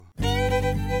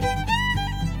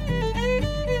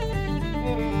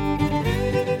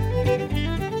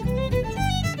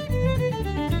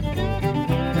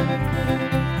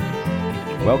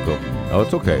Welcome. Oh,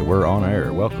 it's okay. We're on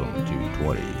air. Welcome to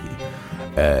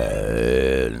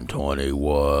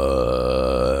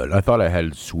 2021. I thought I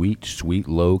had sweet,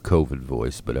 low COVID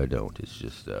voice, but I don't. It's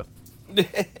just,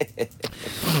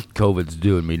 COVID's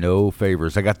doing me no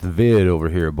favors. I got the vid over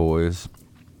here, boys.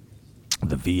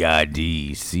 The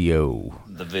VIDCO.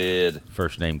 The vid.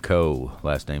 First name Co,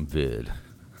 last name Vid.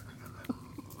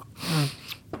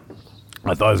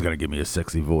 I thought it was going to give me a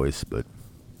sexy voice, but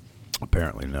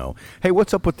apparently no. Hey,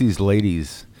 what's up with these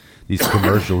ladies, these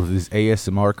commercials, these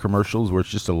ASMR commercials where it's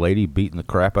just a lady beating the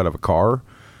crap out of a car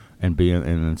and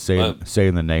then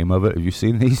saying the name of it? Have you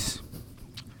seen these?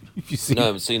 No, I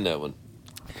haven't seen that one.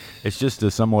 It's just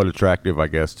a somewhat attractive, I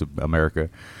guess, to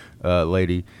America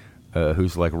lady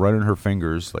who's like running her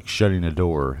fingers, like shutting a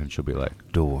door, and she'll be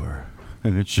like, door.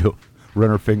 And then she'll run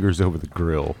her fingers over the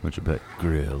grill, and she'll be like,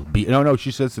 grill. No,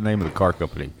 she says the name of the car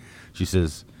company. She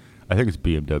says, I think it's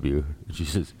BMW. And she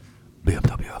says,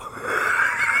 BMW.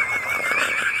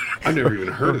 I've never even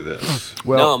heard of this.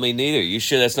 Well, no, me neither. You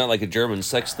sure that's not like a German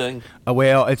sex thing?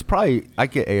 Well, it's probably, I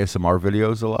get ASMR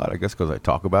videos a lot, I guess, because I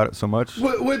talk about it so much.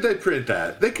 Would they print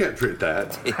that? They can't print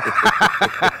that.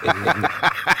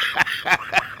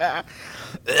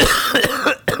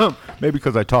 Maybe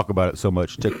because I talk about it so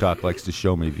much, TikTok likes to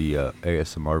show me the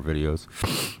ASMR videos.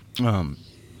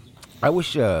 I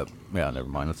wish, never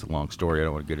mind. That's a long story I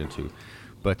don't want to get into.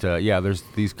 But, there's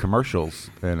these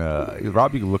commercials, and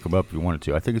Rob, you can look them up if you wanted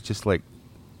to. I think it's just like,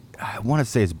 I want to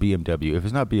say it's BMW. If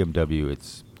it's not BMW,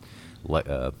 it's,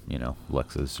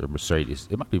 Lexus or Mercedes.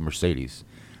 It might be Mercedes.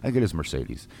 I think it is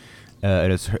Mercedes.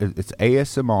 And it's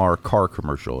ASMR car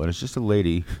commercial, and it's just a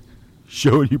lady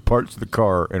showing you parts of the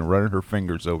car and running her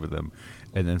fingers over them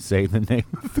and then saying the name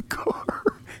of the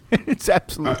car. It's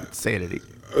absolute insanity.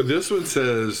 This one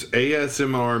says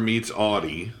ASMR meets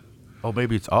Audi. Oh,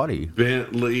 maybe it's Audi.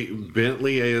 Bentley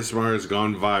ASMR has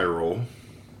gone viral.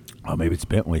 Oh, maybe it's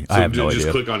Bentley. So I have no idea.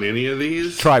 Just click on any of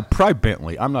these? Try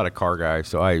Bentley. I'm not a car guy,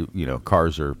 so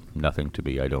cars are nothing to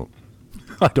me. I don't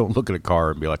look at a car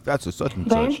and be like, that's a such and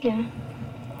such.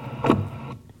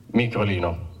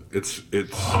 Microlino. It's no.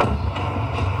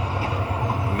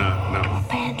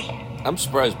 I'm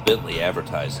surprised Bentley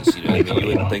advertises. You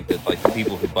wouldn't think that like the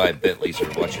people who buy Bentleys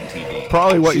are watching TV.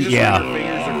 Probably what? She just ran her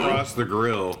fingers across the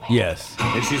grill. Yes.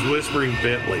 And she's whispering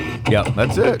Bentley. Yep,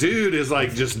 that's it. The dude is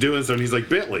like just doing something. He's like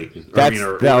Bentley.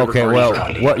 Okay. Well,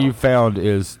 what you found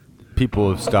is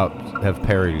people have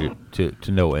parodied it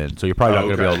to no end. So you're probably not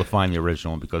going to be able to find the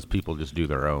original because people just do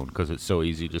their own because it's so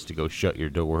easy just to go shut your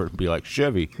door and be like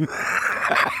Chevy or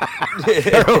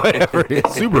whatever it is,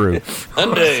 Subaru,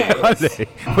 Hyundai,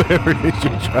 whatever it is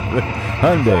you're driving,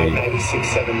 Hyundai.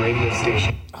 96.7 radio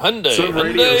station. Hyundai. Some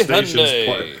radio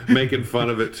stations making fun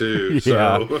of it too.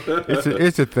 Yeah, so.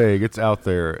 it's a thing. It's out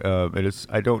there, and it's.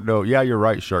 I don't know. Yeah, you're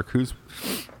right, Shark.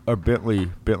 Are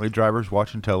Bentley drivers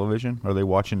watching television? Are they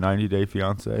watching 90 Day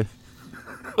Fiancé?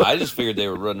 I just figured they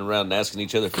were running around and asking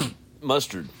each other for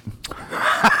mustard.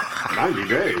 90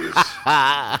 days.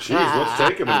 Jeez, what's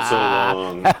taking them so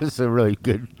long? That's a really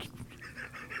good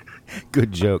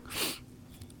joke.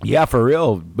 Yeah, for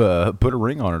real. Put a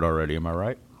ring on it already. Am I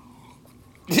right?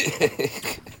 I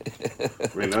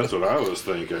mean, that's what I was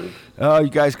thinking. You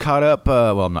guys caught up?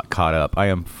 Well, I'm not caught up. I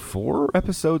am 4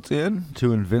 episodes in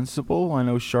to Invincible. I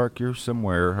know, Shark, you're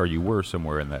somewhere, or you were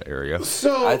somewhere in that area.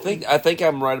 So I think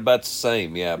I'm right about the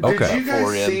same. Yeah. Did you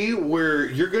guys see where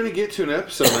you're going to get to an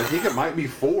episode? I think it might be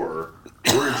 4,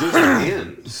 where it just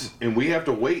ends, and we have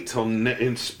to wait till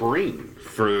in spring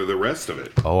for the rest of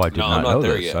it. Oh, I did not know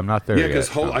this. Yet. I'm not there yet. Yeah,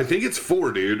 because I think it's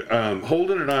 4, dude.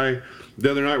 Holden and I. The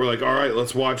other night, we're like, all right,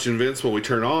 let's watch Invincible. We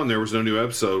turn on, there was no new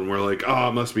episode, and we're like,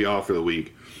 it must be off for the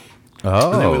week.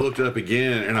 Oh. And then we looked it up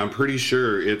again, and I'm pretty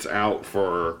sure it's off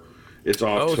till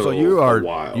a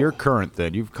while. You're current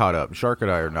then. You've caught up. Shark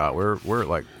and I are not. We're at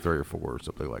like 3 or 4 or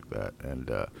something like that. And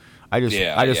I just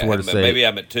want to say, maybe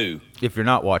I'm at 2. If you're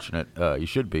not watching it, you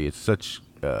should be. It's such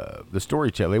the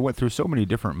storytelling. They went through so many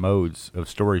different modes of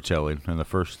storytelling in the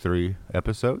first 3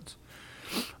 episodes.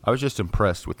 I was just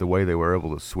impressed with the way they were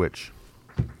able to switch.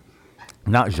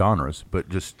 Not genres, but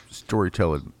just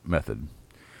storytelling method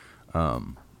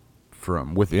from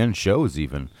within shows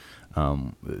even.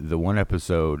 The one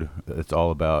episode, it's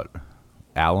all about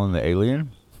Alan the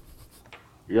alien.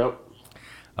 Yep.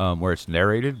 Where it's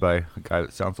narrated by a guy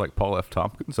that sounds like Paul F.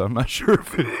 Tompkins. I'm not sure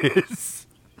if it is.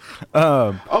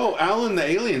 Oh, Alan the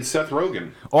Alien, Seth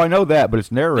Rogen. Oh, I know that, but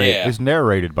it's narrated. Yeah. It's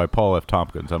narrated by Paul F.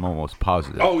 Tompkins. I'm almost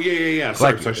positive. Oh, yeah.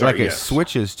 like Sorry, it yes.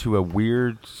 switches to a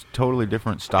weird, totally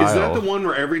different style. Is that the one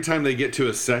where every time they get to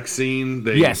a sex scene,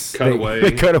 they Yes, cut away?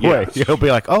 They cut away. Yes. You'll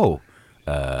be like, oh,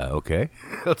 okay,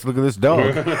 let's look at this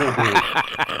dog.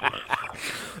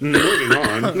 Moving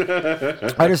on.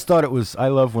 I just thought it was. I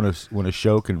love when a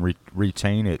show can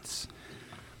retain its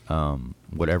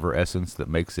whatever essence that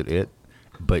makes it,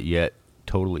 but yet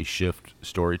totally shift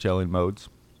storytelling modes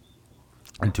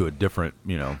into a different.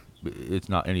 It's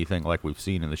not anything like we've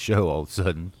seen in the show all of a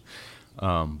sudden,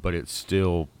 but it's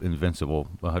still invincible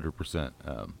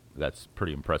 100%. That's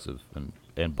pretty impressive and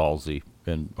ballsy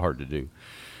and hard to do.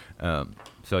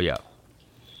 So yeah.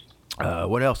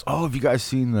 What else? Oh, have you guys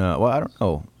seen the? Well, I don't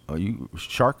know. You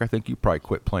Shark? I think you probably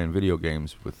quit playing video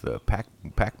games with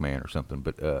Pac-Man or something.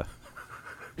 But I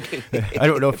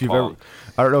don't know if you've ever.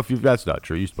 I don't know if you've. That's not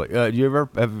true. You used to play.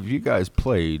 Have you guys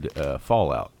played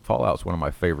Fallout? Fallout's one of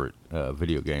my favorite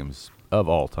video games of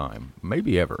all time,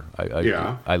 maybe ever.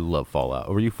 I love Fallout.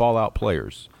 Were you Fallout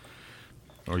players?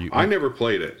 Or you? I never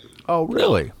played it. Oh,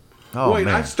 really? Oh, Wait,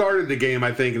 man. I started the game,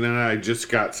 I think, and then I just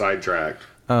got sidetracked.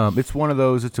 It's one of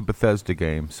those. It's a Bethesda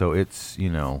game, so it's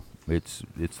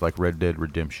it's like Red Dead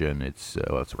Redemption. It's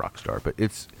it's Rockstar, but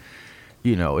it's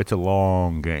it's a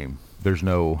long game. There's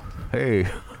no hey,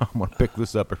 I'm gonna pick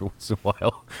this up every once in a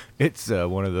while. It's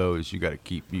one of those you got to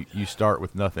keep. You start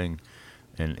with nothing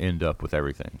and end up with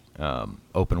everything.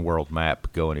 Open world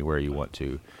map, go anywhere you want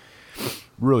to.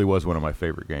 Really was one of my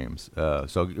favorite games.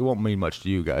 So it won't mean much to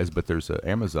you guys, but there's an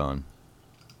Amazon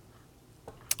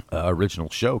original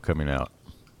show coming out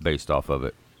based off of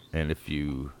it. And if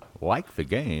you like the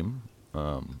game,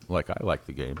 like I like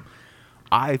the game,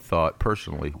 I thought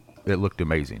personally it looked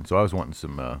amazing. So I was wanting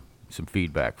some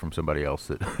feedback from somebody else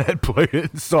that had played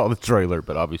it and saw the trailer,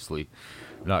 but obviously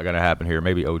not going to happen here.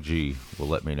 Maybe OG will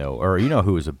let me know. Or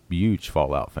who is a huge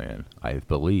Fallout fan, I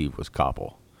believe, was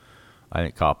Koppel. I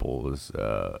think Koppel was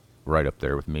right up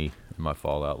there with me in my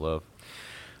Fallout love.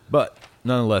 But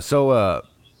nonetheless, so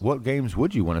what games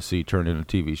would you want to see turned into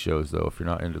TV shows, though, if you're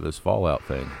not into this Fallout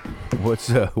thing? What's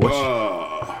your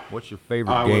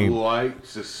favorite game? I would like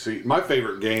to see... My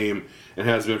favorite game, and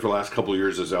has been for the last couple of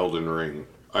years, is Elden Ring.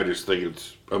 I just think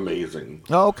it's amazing.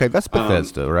 Oh, okay. That's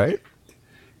Bethesda, right?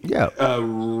 Yeah.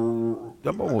 I'm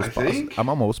I'm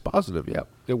almost positive, yeah.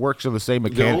 It works on the same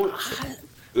mechanics.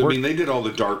 I mean, they did all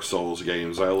the Dark Souls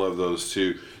games. I love those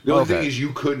too. The only thing is,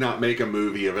 you could not make a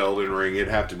movie of Elden Ring. It'd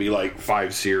have to be like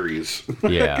 5 series.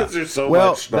 Yeah, because there's so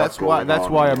much stuff that's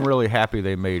why I'm really happy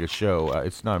they made a show.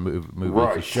 It's not a movie;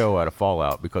 Right. It's a show out of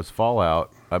Fallout. Because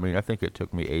Fallout, I mean, I think it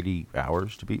took me 80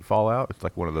 hours to beat Fallout. It's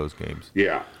like one of those games.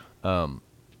 Yeah.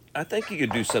 I think you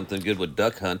could do something good with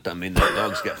Duck Hunt. I mean, that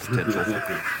dog's got potential.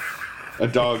 A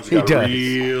dog's got a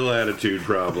real attitude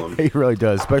problem. He really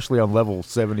does, especially on level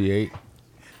 78.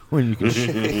 When you can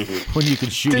shoot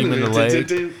him in the leg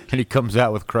and he comes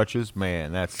out with crutches,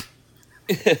 man, now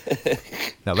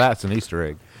that's an Easter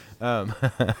egg.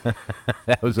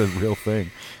 That was a real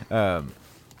thing.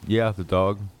 Yeah, the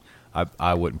dog.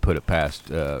 I wouldn't put it past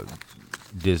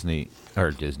Nintendo.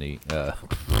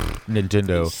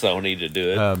 Sony to do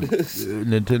it.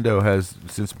 Nintendo has,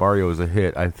 since Mario is a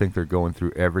hit, I think they're going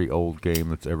through every old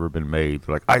game that's ever been made.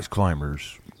 They're like Ice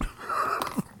Climbers,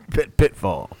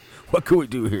 Pitfall. What can we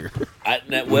do here?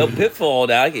 Pitfall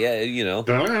now, yeah,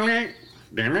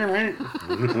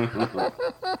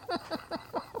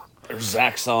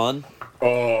 Zaxxon.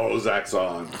 Oh,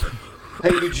 Zaxxon.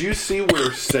 Hey, did you see where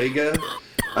Sega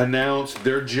announced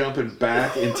they're jumping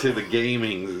back into the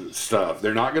gaming stuff?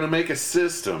 They're not going to make a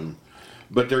system,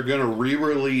 but they're going to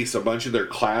re-release a bunch of their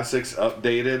classics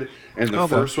updated. And the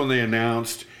first one they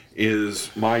announced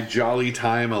is My Jolly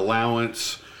Time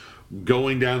Allowance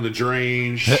Going Down the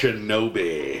Drain,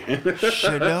 Shinobi.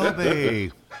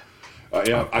 Shinobi.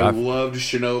 Yeah, I loved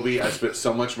Shinobi. I spent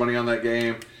so much money on that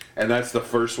game, and that's the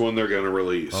first one they're going to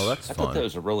release. Oh, that's I fun. thought that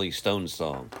was a Rolling Stones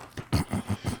song.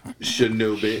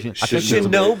 Shinobi.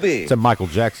 Shinobi. It's a Michael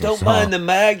Jackson Don't song. mind the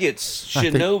maggots.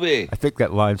 Shinobi. I think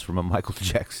that line's from a Michael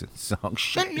Jackson song.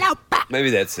 Shinobi. Maybe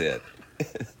that's it.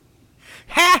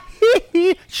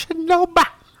 Shinobi.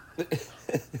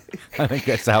 I think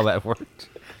that's how that worked.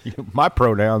 My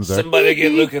pronouns are... Somebody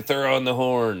get Lukather on the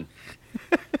horn.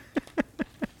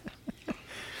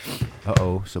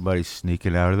 Uh-oh, somebody's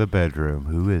sneaking out of the bedroom.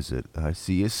 Who is it? I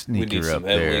see a sneaker We need some up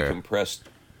heavily there. compressed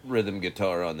rhythm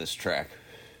guitar on this track.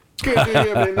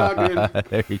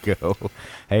 There you go.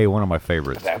 Hey, one of my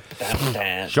favorites.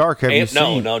 Shark, have you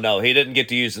seen... No. He didn't get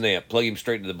to use an amp. Plug him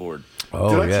straight to the board.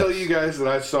 Oh, Did I yes. tell you guys that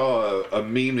I saw a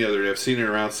meme the other day? I've seen it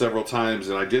around several times,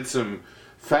 and I did some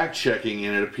fact checking,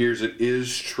 and it appears it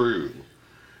is true.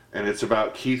 And it's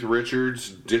about Keith Richards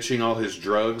ditching all his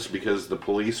drugs because the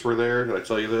police were there. Did I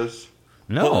tell you this?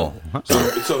 No.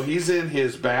 So he's in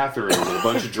his bathroom with a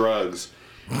bunch of drugs,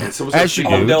 and someone's As you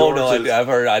like, do. No, I've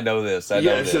heard. I know this. I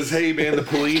know it this. says, "Hey man, the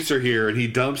police are here," and he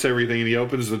dumps everything, and he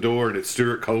opens the door, and it's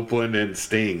Stuart Copeland and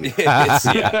Sting. He was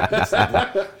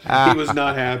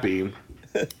not happy.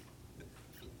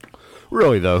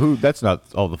 Really, though, that's not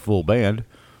all the full band.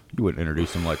 You wouldn't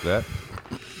introduce him like that,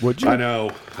 would you? I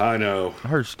know. I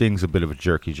heard Sting's a bit of a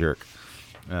jerky jerk,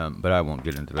 but I won't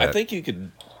get into that. I think you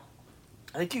could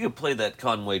play that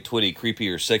Conway Twitty creepy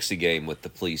or sexy game with the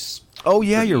police. Oh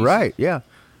yeah, you're easy. right. Yeah.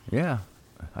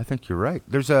 I think you're right.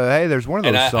 There's one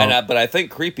of those songs. But I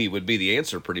think creepy would be the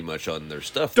answer pretty much on their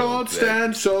stuff. Don't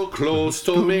stand so close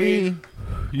to me.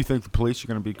 You think the police are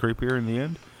going to be creepier in the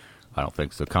end? I don't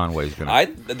think so. Conway's going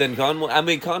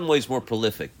to. Conway's more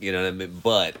prolific. You know what I mean?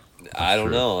 But I don't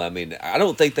true. know. I mean, I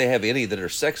don't think they have any that are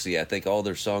sexy. I think all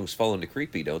their songs fall into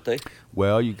creepy, don't they?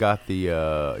 Well, you got the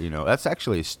that's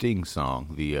actually a Sting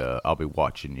song. The I'll Be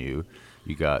Watching You.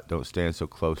 You got Don't Stand So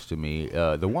Close to Me.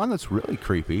 The one that's really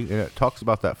creepy, and it talks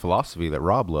about that philosophy that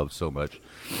Rob loves so much.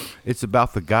 It's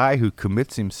about the guy who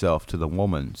commits himself to the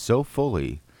woman so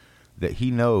fully that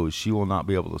he knows she will not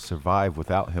be able to survive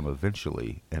without him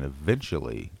eventually, and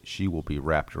eventually she will be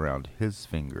wrapped around his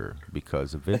finger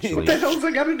because eventually. What the hell's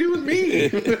that got to do with me?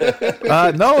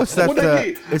 No, it's that. I'm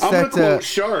gonna quote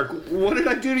Shark. What did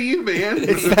I do to you, man?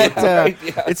 It's that.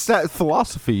 It's that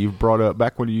philosophy you brought up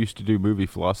back when you used to do movie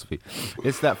philosophy.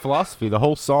 It's that philosophy. The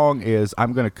whole song is,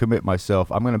 "I'm going to commit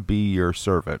myself. I'm going to be your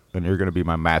servant, and you're going to be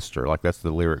my master." Like that's the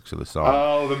lyrics of the song.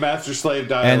 Oh, the master slave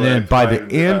dialect. And then by the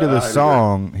end of the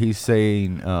song, he's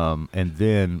saying, "And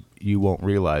then you won't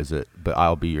realize it, but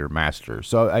I'll be your master."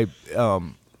 So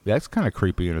that's kind of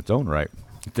creepy in its own right.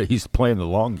 That he's playing the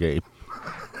long game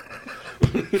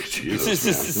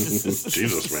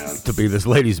Jesus, man. to be this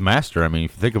lady's master. I mean,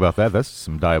 if you think about that, that's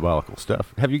some diabolical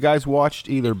stuff. Have you guys watched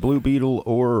either Blue Beetle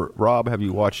or Rob? Have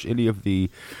you watched any of the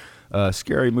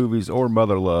scary movies or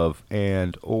Mother Love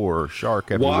or Shark?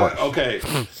 Have you watched? Okay,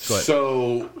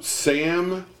 so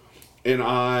Sam and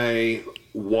I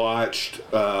watched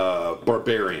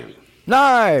Barbarian.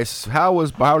 Nice. How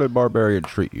did Barbarian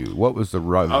treat you? What was the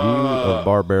review of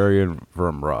Barbarian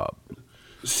from Rob?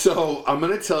 So I'm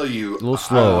gonna tell you, A little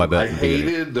slow, I bet. I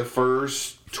hated the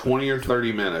first 20 or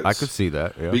 30 minutes. I could see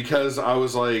that, yeah. Because I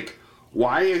was like,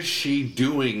 why is she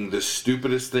doing the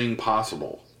stupidest thing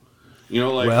possible? You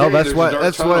know, like, well, hey, that's there's what a dark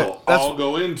that's tunnel. what that's I'll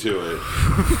go into it.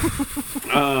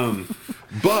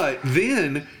 But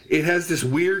then it has this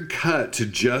weird cut to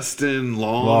Justin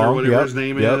Long or whatever his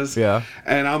name is. Yeah.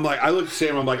 And I'm like, I look at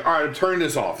Sam, I'm like, all right, I'm turning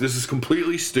this off. This is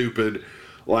completely stupid.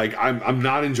 Like, I'm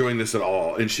not enjoying this at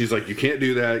all. And she's like, you can't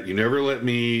do that. You never let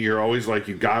me. You're always like,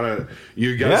 you gotta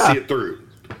see it through.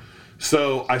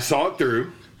 So I saw it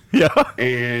through. Yeah.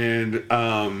 And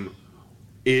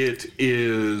it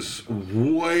is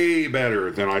way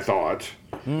better than I thought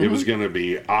it was going to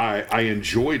be. I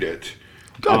enjoyed it.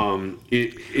 Good.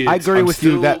 I agree with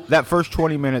you that first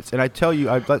 20 minutes, and I tell you,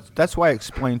 that's why I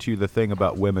explained to you the thing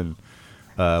about women's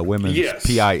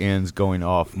PINs going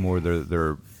off more.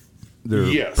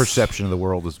 Their perception of the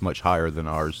world is much higher than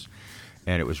ours,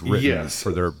 and it was written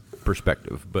for their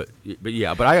perspective. But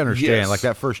I understand. Yes. Like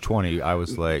that first 20, I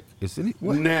was like,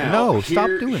 Now, stop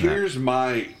doing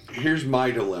that. Here's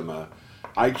my dilemma.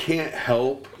 I can't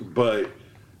help but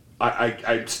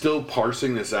I'm still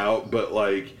parsing this out, but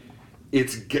like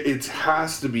it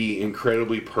has to be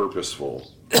incredibly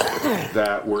purposeful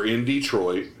that we're in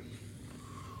Detroit.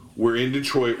 We're in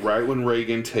Detroit right when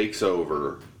Reagan takes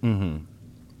over, and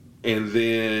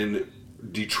then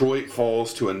Detroit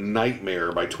falls to a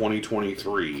nightmare by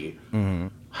 2023.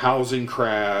 Housing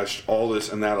crash, all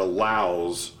this, and that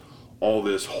allows all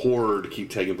this horror to keep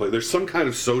taking place. There's some kind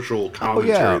of social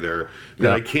commentary there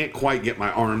that I can't quite get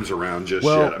my arms around just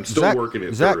yet. I'm still working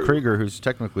it Zach through. Krieger, who's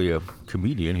technically a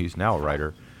comedian, he's now a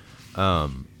writer.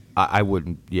 I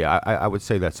would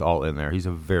say that's all in there. He's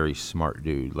a very smart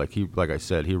dude. Like I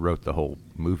said, he wrote the whole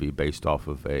movie based off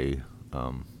of a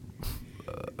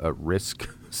risk,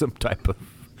 some type of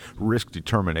risk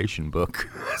determination book.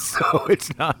 So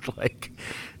it's not like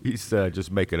he's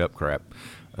just making up crap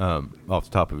off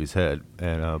the top of his head.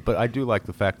 And but I do like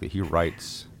the fact that he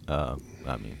writes. I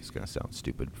mean, it's going to sound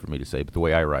stupid for me to say, but the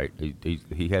way I write,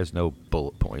 he has no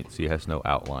bullet points. He has no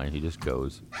outline. He just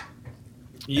goes.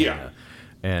 Yeah.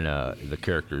 And the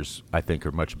characters, I think,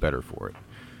 are much better for it.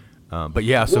 But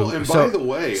yeah, so Well, and by the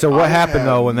way, so what I happened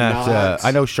though have when that? not-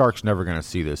 I know Shark's never going to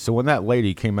see this. So when that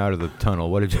lady came out of the tunnel,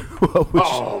 what did you?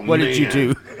 Oh, what did you man.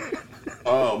 do?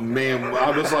 Oh man,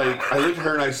 I was like, I looked at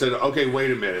her and I said, "Okay,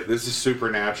 wait a minute, this is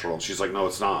supernatural." She's like, "No,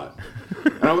 it's not."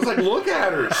 And I was like, "Look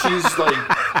at her. She's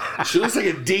like, she looks like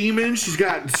a demon. She's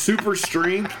got super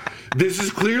strength. This is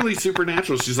clearly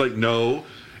supernatural." She's like, "No,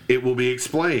 it will be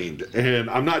explained." And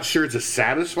I'm not sure it's a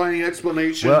satisfying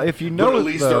explanation. Well, if you know but it, at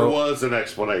least though, there was an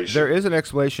explanation. There is an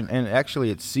explanation, and actually,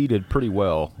 it's seeded pretty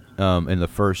well in the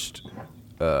first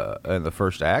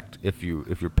act. If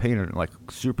you're paying like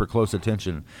super close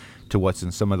attention to what's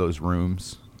in some of those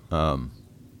rooms,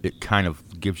 it kind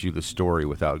of gives you the story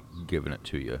without giving it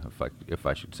to you, if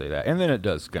I should say that. And then it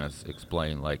does kind of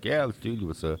explain, like, yeah, this dude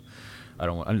was a.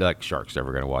 I'm like Shark's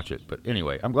ever going to watch it, but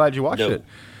anyway, I'm glad you watched it.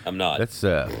 I'm not. That's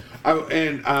I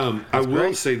will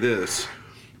great. say this: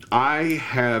 I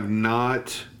have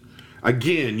not.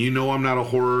 Again, you know I'm not a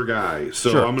horror guy,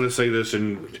 so Sure. I'm going to say this,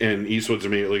 and Eastwood's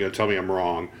immediately going to tell me I'm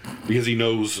wrong because he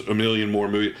knows a million more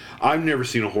movies. I've never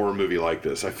seen a horror movie like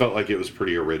this. I felt like it was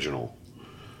pretty original,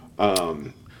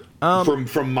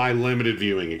 from my limited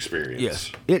viewing experience.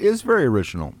 yes, it is very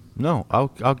original. No,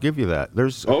 I'll give you that.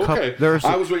 There's a Okay.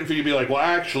 I was waiting for you to be like, well,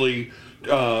 actually,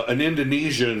 an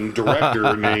Indonesian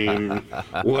director named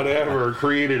whatever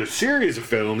created a series of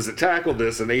films that tackled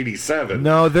this in '87.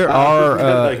 No, there are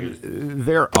like-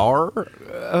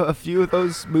 a few of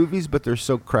those movies, but they're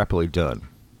so crappily done.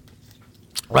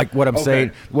 Like what I'm Okay.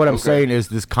 saying. What I'm Okay. saying is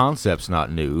this concept's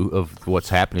not new of what's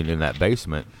happening in that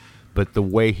basement, but the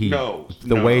way he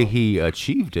he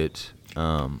achieved it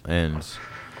and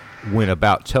went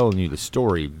about telling you the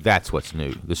story, that's what's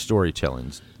new. The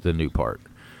storytelling's the new part.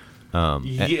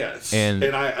 Yes, and-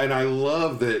 and I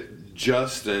love that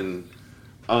Justin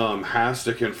has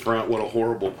to confront what a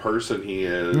horrible person he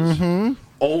is Mm-hmm.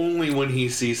 only when he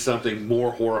sees something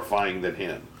more horrifying than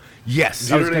him. Yes,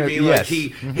 Do you know what I mean? Yes. Like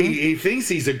he thinks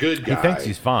he's a good guy. He thinks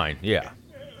he's fine. Yeah.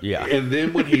 And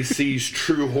then when he sees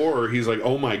true horror, he's like,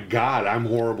 "Oh my God, I'm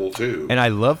horrible too." And I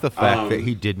love the fact that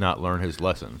he did not learn his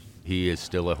lesson. He is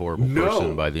still a horrible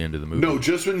person by the end of the movie. No,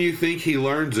 just when you think he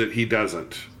learns it, he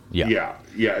doesn't. Yeah.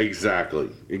 Yeah, exactly.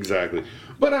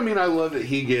 But I mean, I love that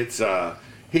he gets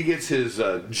his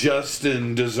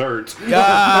Justin desserts.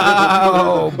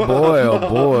 Oh boy!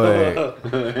 Oh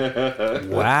boy!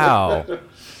 Wow!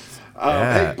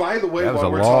 Hey, by the way, that was while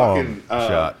a we're long talking,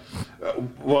 shot.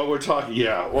 while we're talking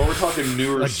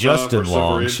newer A stuff Justin or stuff we're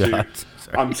long into, shot.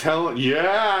 Sorry. I'm telling,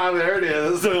 yeah, there it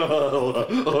is. Okay,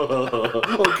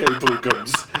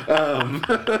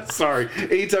 Pookums. Sorry.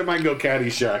 Anytime I can go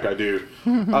Caddyshack, I do.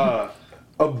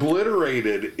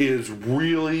 Obliterated is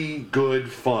really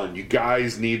good fun. You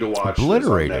guys need to watch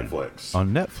Obliterated this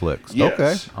on Netflix. On Netflix.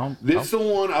 Yes. Okay. This is the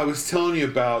one I was telling you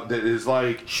about that is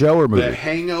like Show or movie? The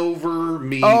Hangover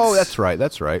meets Oh, that's right.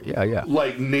 Yeah.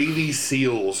 like Navy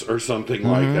SEALs or something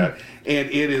like that. And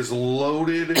it is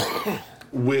loaded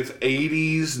with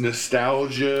 80s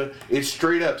nostalgia. It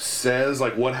straight up says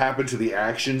like what happened to the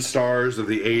action stars of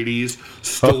the 80s.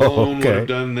 Stallone would have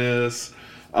done this.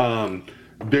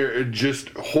 They're just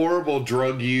horrible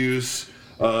drug use.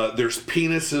 There's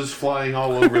penises flying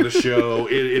all over the show.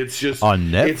 It's just on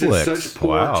Netflix. It's in such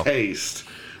poor Wow. taste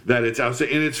that it's out.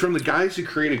 And it's from the guys who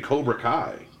created Cobra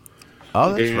Kai.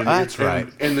 Oh, that's And right. That's right.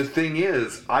 And the thing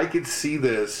is, I could see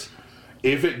this,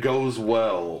 if it goes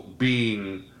well,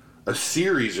 being a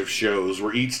series of shows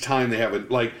where each time they have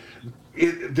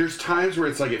there's times where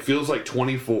it's like it feels like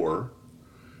 24.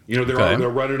 You know, they're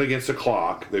running against a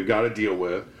clock they've got to deal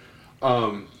with.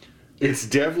 It's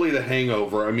definitely The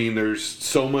Hangover. I mean, there's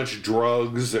so much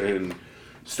drugs and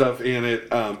stuff in it.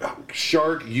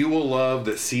 Shark, you will love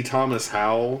that C. Thomas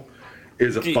Howell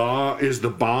is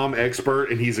the bomb expert,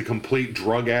 and he's a complete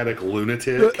drug addict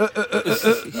lunatic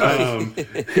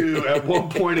who at one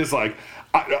point is like,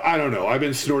 I don't know. I've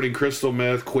been snorting crystal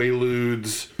meth,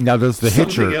 Quaaludes. Now, does the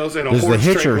Hitcher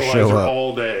show up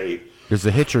all day? Does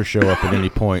the Hitcher show up at any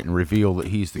point and reveal that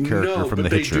he's the character from the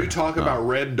Hitcher? They do talk about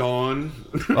Red Dawn.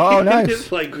 Oh, nice.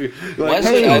 It's like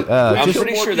Wesley, hey, I'm kill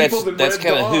pretty more sure people that's than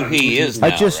kind of Red who Dawn. he is now,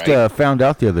 I just right? found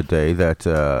out the other day that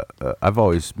I've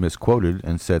always misquoted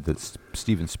and said that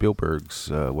Steven Spielberg's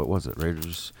what was it,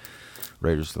 Raiders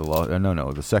of the Lost?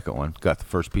 No, the second one got the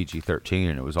first PG-13,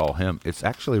 and it was all him. It's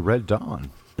actually Red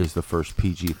Dawn is the first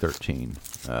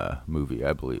PG-13 movie,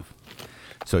 I believe.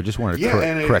 So I just wanted to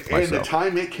correct myself. And the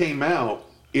time it came out,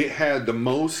 it had the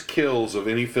most kills of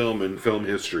any film in film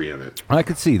history in it. I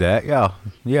could see that. Yeah,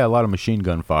 a lot of machine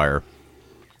gun fire.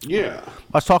 Yeah.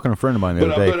 I was talking to a friend of mine the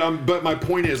other day. But my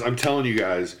point is, I'm telling you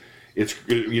guys, it's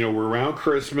we're around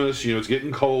Christmas. It's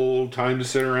getting cold. Time to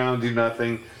sit around, do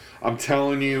nothing. I'm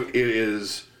telling you, it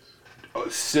is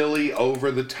silly,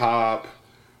 over the top.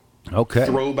 Okay.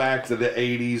 Throwback to the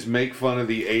 80s, make fun of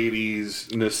the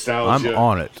 80s, nostalgia. I'm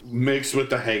on it. Mixed with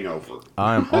the Hangover.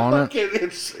 I'm on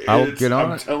it. I'll get on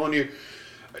I'm it. telling you.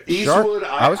 Eastwood,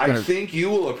 Shark, I think you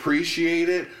will appreciate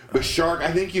it, but Shark,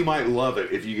 I think you might love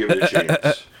it if you give it a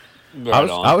chance.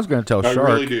 I was going to tell Shark.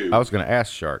 really do. I was going to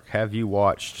ask Shark, have you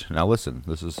watched? Now listen,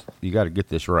 you got to get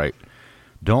this right.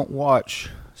 Don't watch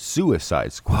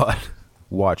Suicide Squad.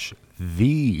 Watch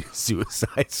The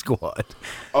Suicide Squad.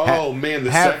 Oh man,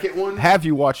 the second one. Have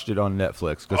you watched it on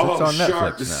Netflix? Because it's on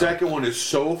Shark, Netflix the now. second one is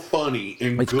so funny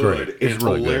and It's good great. It's and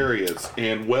really hilarious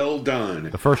and well done.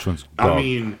 The first one's I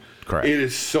mean, crap. it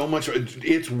is so much.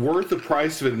 It's worth the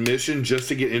price of admission just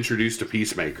to get introduced to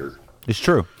Peacemaker. It's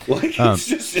true. Like it's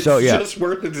just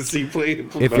worth it to see play.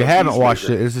 If you haven't watched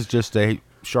it, this is just a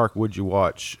Shark. Would you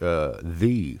watch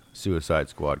The Suicide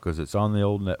Squad? Because it's on the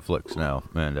old Netflix now,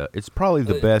 and it's probably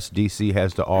the best DC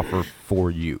has to offer for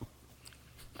you.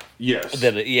 Yes.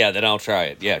 Then I'll try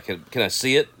it. Yeah, can I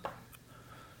see it?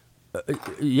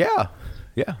 Yeah.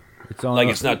 It's on.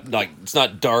 It's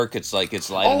not dark. It's light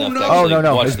enough. To Oh actually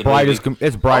no! watch It's the bright movie.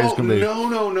 as bright as can be.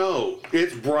 No!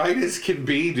 It's bright as can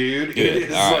be, dude. Good. It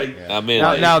is All right. like I'm in.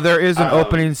 Now there is an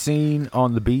opening scene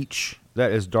on the beach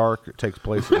that is dark. It takes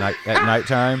place at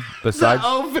nighttime. Besides the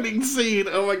opening scene.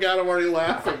 Oh my god, I'm already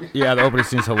laughing. Yeah, the opening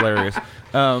scene's hilarious.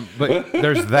 But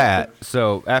there's that.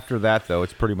 So after that, though,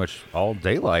 it's pretty much all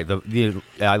daylight.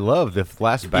 I love the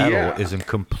last battle is in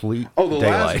complete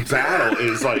daylight. Last battle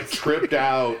is like tripped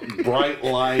out, bright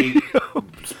light,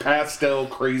 pastel,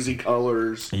 crazy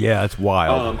colors. Yeah, it's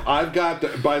wild. I've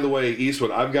got by the way,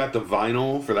 Eastwood, I've got the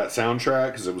vinyl for that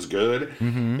soundtrack because it was good,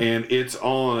 and it's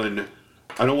on.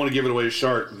 I don't want to give it away to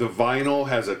Shark. The vinyl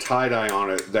has a tie-dye on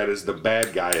it that is the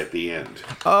bad guy at the end.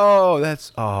 Oh,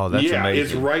 that's amazing.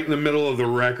 It's right in the middle of the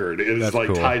record. It is like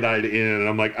cool. Tie-dyed in, and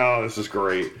I'm like, oh, this is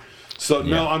great. So,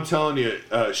 no, I'm telling you,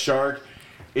 Shark,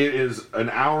 it is an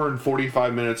hour and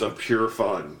 45 minutes of pure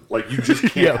fun. Like, you just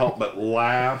can't help but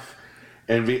laugh.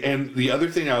 And the other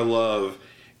thing I love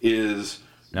is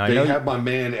they have my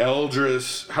man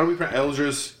Eldris. How do we pronounce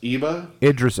Eldris Elba?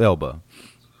 Idris Elba.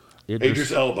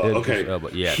 Idris Elba. Okay.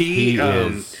 Elba. Yeah,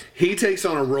 he takes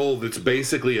on a role that's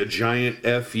basically a giant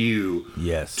FU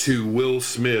to Will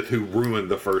Smith, who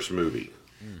ruined the first movie.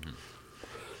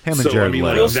 Him and Jared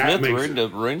Leto. Will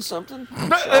Smith ruined something?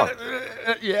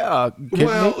 Yeah.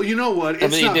 Well, you know what?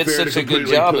 It's he did such a good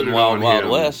job in Wild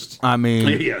West. I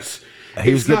mean, yes.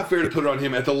 It's not fair to put it on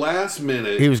him. At the last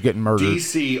minute, he was getting murdered.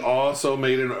 DC also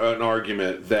made an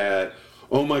argument that,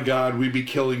 oh my God, we'd be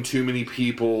killing too many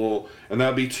people, and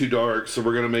that'd be too dark, so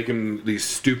we're going to make him these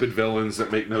stupid villains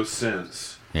that make no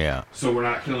sense. Yeah. So we're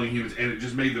not killing humans, and it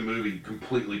just made the movie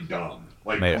completely dumb.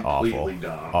 Like, made it completely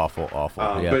dumb. Awful.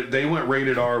 But they went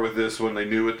rated R with this one. They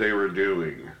knew what they were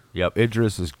doing. Yep,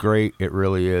 Idris is great. It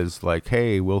really is. Like,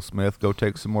 hey, Will Smith, go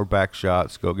take some more back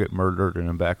shots. Go get murdered in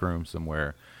a back room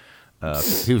somewhere.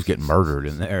 He was getting murdered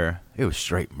in there. It was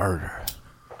straight murder.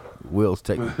 Will's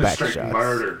taking back shots. Straight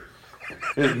murder.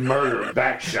 Murder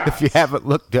back shots. If you haven't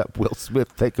looked up Will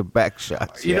Smith taking back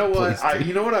shots, you know what?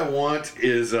 You know what I want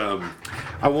is I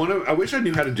wish I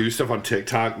knew how to do stuff on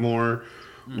TikTok more,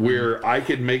 where I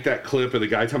could make that clip of the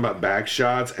guy talking about back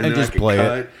shots and then just I could play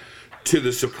cut it to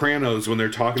The Sopranos when they're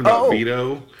talking about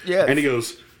Vito. Yes. And he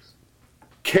goes,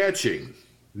 catching,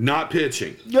 not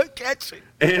pitching. You're catching.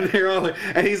 And they're all like,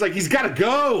 and he's like, he's got to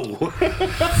go.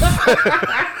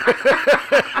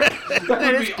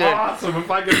 That would be awesome if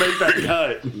I could make that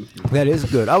cut. That is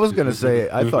good. I was going to say,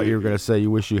 I thought you were going to say you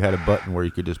wish you had a button where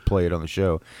you could just play it on the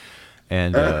show.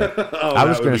 And I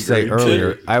was going to say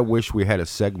earlier, I wish we had a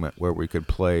segment where we could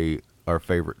play our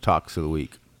favorite talks of the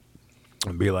week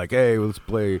and be like, hey, let's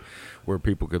play where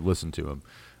people could listen to them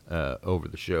over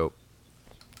the show.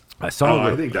 I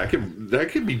think that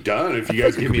could be done if you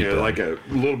guys give me a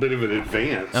little bit of an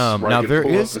advance. Now there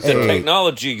is the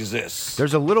technology exists.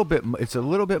 There's a little bit. It's a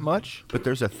little bit much, but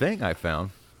there's a thing I found.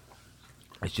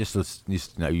 It's just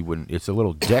you wouldn't. It's a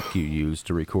little deck you use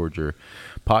to record your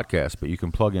podcast, but you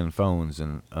can plug in phones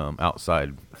and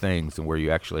outside things, and where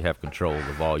you actually have control of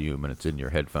the volume, and it's in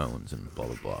your headphones and blah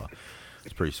blah blah.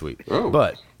 It's pretty sweet. Oh.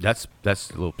 But that's a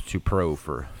little too pro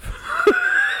for.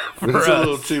 It's a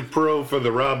little too pro for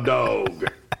the Rob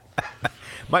Dog.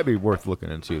 Might be worth looking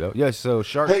into, though. Yes, so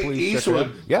Shark, please.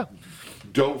 Eastwood. Yeah.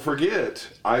 Don't forget,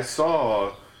 I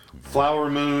saw Flower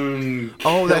Moon.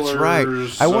 Oh, that's right.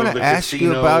 I want to ask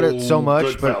you about it so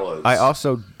much, but I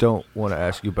also don't want to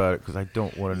ask you about it because I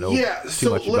don't want to know too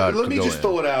much about it. Let me just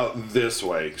throw it out this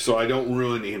way so I don't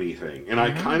ruin anything. And I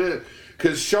kind of,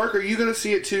 Because Shark, are you going to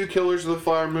see it too? Killers of the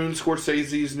Flower Moon,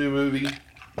 Scorsese's new movie.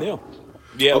 Yeah.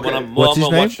 Yeah, Okay. when I'm What's his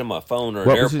not name? watching on my phone or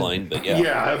What an was his- airplane, but yeah.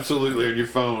 Yeah, absolutely on your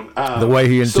phone. The way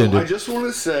he So intended. I just want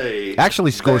to say,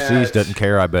 Actually, Scorsese that- doesn't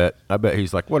care. I bet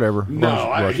he's like, whatever.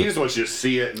 No, he just wants you to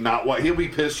see it and not what he'll be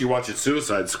pissed you watching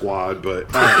Suicide Squad,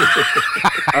 but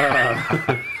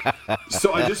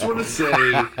so I just want to say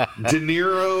De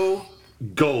Niro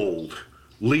gold.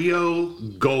 Leo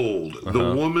gold.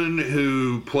 The woman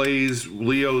who plays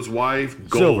Leo's wife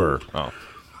gold. Silver. Oh.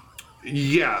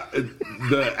 Yeah,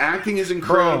 the acting is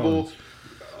incredible.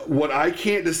 What I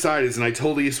can't decide is, and I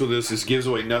told Eastwood this gives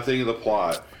away nothing of the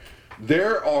plot.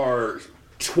 There are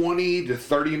 20 to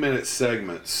 30 minute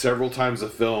segments several times a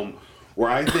film where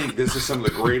I think this is some of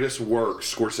the greatest work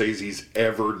Scorsese's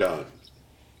ever done.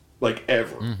 Like,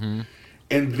 ever. Mm-hmm.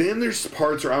 And then there's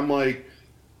parts where I'm like,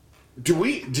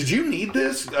 did you need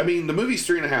this? I mean, the movie's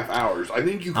 3.5 hours. I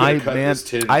think you could have cut this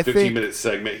 10, 15 minute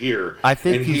segment here. I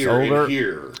think and he's here older. And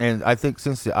here. And I think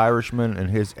since The Irishman and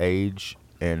his age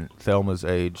and Thelma's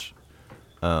age,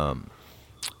 and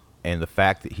the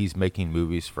fact that he's making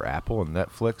movies for Apple and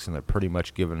Netflix and they're pretty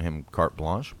much giving him carte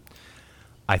blanche,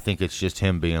 I think it's just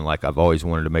him being like, I've always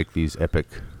wanted to make these epic,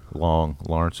 long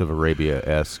Lawrence of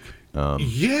Arabia-esque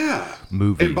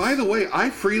movies. And by the way, I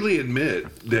freely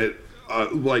admit that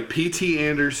like P.T.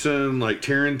 Anderson, like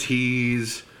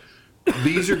Tarantese,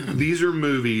 these are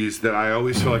movies that I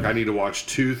always feel like I need to watch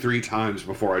 2-3 times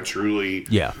before I truly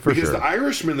because sure. The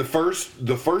Irishman, the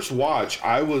first watch,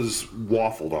 I was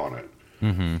waffled on it,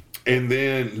 and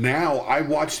then now I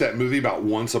watch that movie about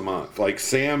once a month. Like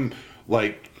Sam,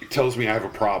 tells me I have a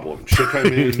problem. She'll come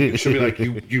in, she'll be like,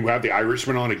 "You have The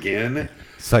Irishman on again."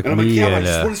 It's like and I'm like, me yeah, and, I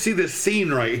just want to see this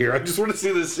scene right here. I just want to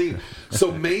see this scene.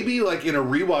 So maybe like in a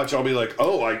rewatch, I'll be like,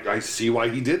 oh, I see why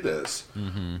he did this.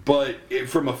 But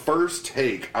from a first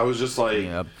take, I was just like,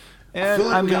 Yeah. I feel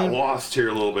like we got lost here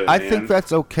a little bit. I man. think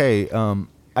that's okay.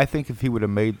 I think if he would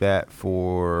have made that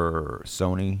for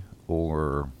Sony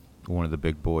or one of the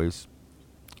big boys,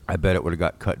 I bet it would have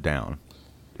got cut down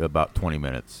to about 20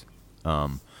 minutes.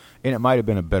 And it might have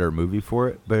been a better movie for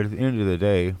it, but at the end of the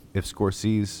day, if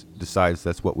Scorsese decides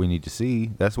that's what we need to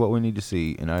see, that's what we need to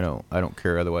see, and I don't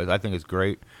care otherwise. I think it's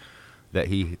great that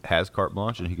he has carte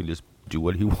blanche and he can just do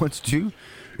what he wants to.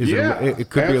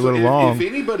 It could be a little long. If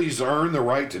anybody's earned the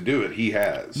right to do it, he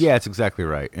has. Yeah, it's exactly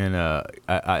right, and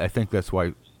I think that's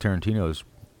why Tarantino is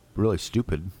really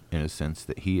stupid in a sense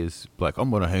that he is like,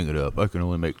 I'm going to hang it up. I can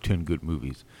only make 10 good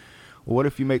movies. Well, what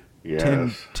if you make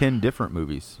 10 different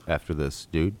movies after this,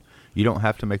 dude? You don't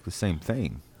have to make the same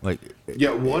thing. What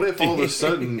if all of a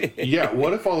sudden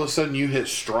you hit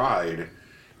stride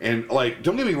and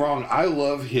don't get me wrong, I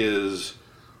love his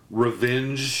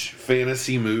revenge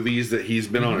fantasy movies that he's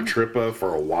been on a trip of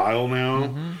for a while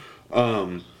now.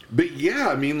 But yeah,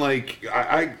 I mean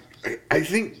I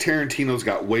think Tarantino's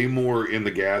got way more in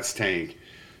the gas tank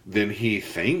than he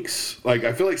thinks.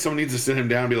 I feel like someone needs to sit him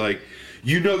down and be like,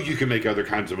 you can make other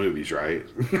kinds of movies, right?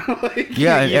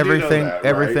 And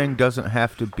everything doesn't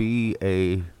have to be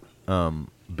a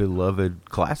beloved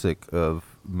classic of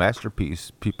masterpiece.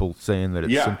 People saying that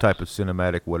it's some type of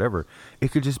cinematic whatever.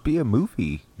 It could just be a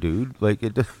movie, dude.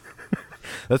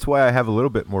 That's why I have a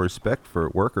little bit more respect for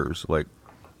workers like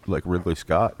Ridley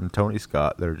Scott and Tony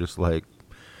Scott that are just like,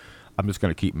 I'm just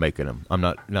going to keep making them. I'm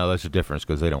not. Now that's a difference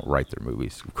because they don't write their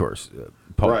movies, of course.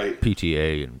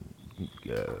 PTA and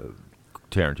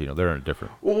Tarantino, they're in a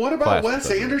different. Well, what about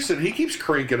Wes Anderson? He keeps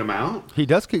cranking them out. He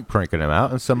does keep cranking them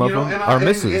out, and some of them are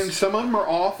misses. And some of them are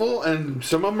awful, and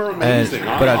some of them are amazing.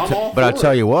 But I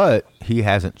tell you what, he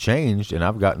hasn't changed, and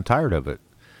I've gotten tired of it.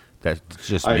 That's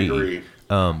just me. I agree.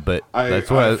 But that's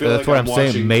what I'm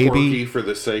saying. Maybe for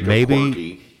the sake of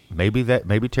maybe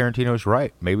Tarantino's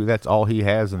right. Maybe that's all he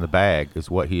has in the bag is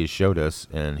what he has showed us,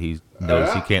 and he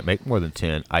knows he can't make more than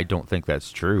 10. I don't think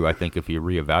that's true. I think if he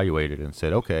reevaluated and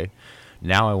said, okay,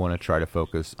 now I want to try to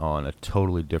focus on a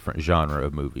totally different genre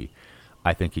of movie,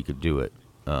 I think he could do it.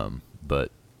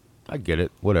 But I get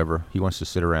it. Whatever. He wants to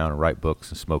sit around and write books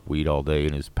and smoke weed all day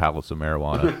in his pallets of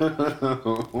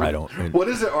marijuana. I don't. What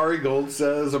is it Ari Gold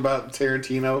says about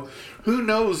Tarantino? Who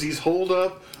knows? He's holed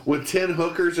up with 10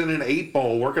 hookers and an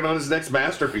 8-ball working on his next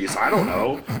masterpiece. I don't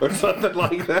know. Or something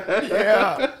like that.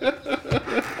 Yeah.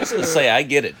 I was going to say, I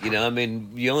get it. I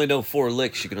mean, you only know 4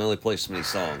 licks. You can only play so many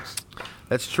songs.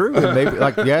 That's true.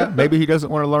 And maybe he doesn't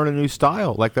want to learn a new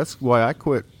style. That's why I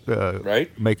quit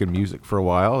making music for a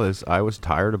while, is I was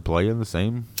tired of playing the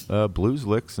same blues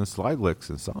licks and slide licks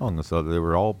and songs, so they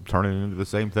were all turning into the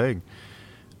same thing.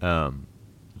 But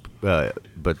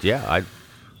yeah,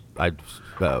 I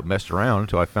messed around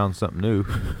until I found something new.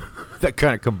 that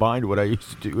kind of combined what I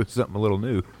used to do with something a little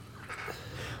new.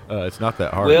 It's not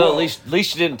that hard. Well, at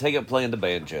least you didn't take up playing the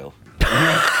banjo.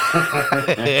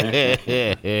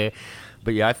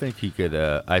 But yeah, I think he could.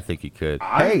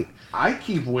 I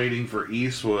keep waiting for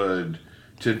Eastwood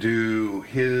to do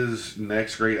his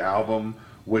next great album,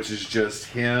 which is just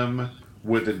him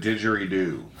with a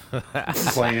didgeridoo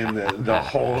playing the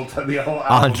whole album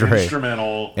Andre.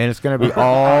 instrumental, and it's going to be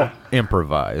all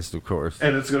improvised, of course.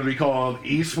 and it's going to be called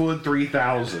Eastwood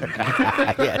 3000.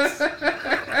 Yes,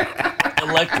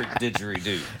 Electric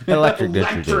didgeridoo. electric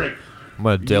didgeridoo. I'm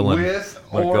gonna Dylan. With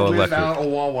I'm gonna or go electric. without a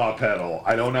wah-wah pedal.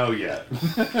 I don't know yet.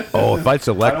 Oh, if it's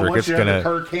I don't electric, want it's you to have gonna. the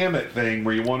Kirk Hammett thing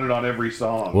where you want it on every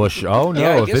song. Well, oh no!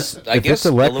 Yeah, if it's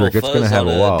electric, it's gonna have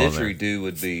a wah on there. didgeridoo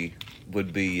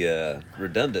would be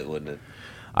redundant, wouldn't it?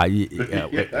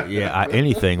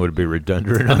 Anything would be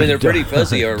redundant. I mean, they're pretty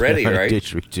fuzzy already, right?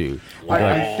 Didgeridoo.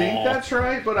 I think that's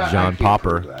right, but I John can't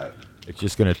Popper. prove that. It's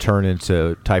just going to turn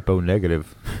into typo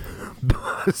negative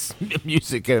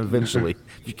music eventually.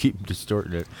 You keep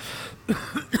distorting it. The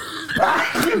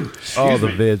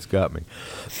vids got me.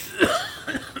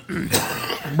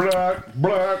 Black.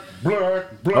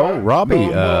 Oh, Robbie,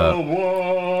 That's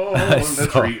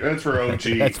for OG.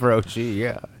 That's for OG,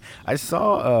 yeah. I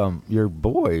saw your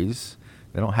boys.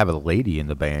 They don't have a lady in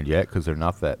the band yet because they're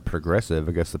not that progressive.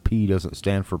 I guess the P doesn't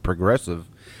stand for progressive.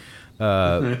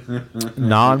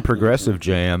 Non-progressive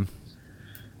jam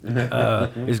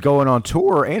is going on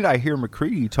tour, and I hear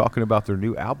McCready talking about their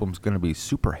new album's going to be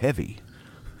super heavy.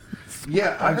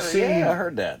 Yeah, I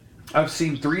heard that. I've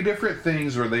seen 3 different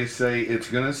things where they say it's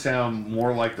going to sound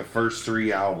more like the first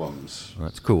 3 albums.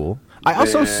 That's cool. I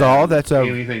also saw that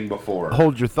anything before.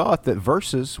 Hold your thought that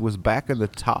Versus was back in the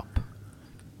top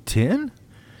 10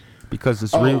 because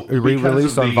it's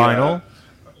re-released on vinyl.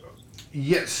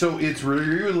 Yeah, so it's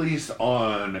re-released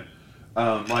on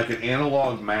like an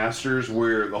analog masters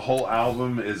where the whole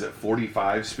album is at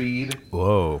 45 speed.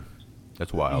 Whoa,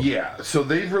 that's wild. Yeah, so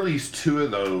they've released 2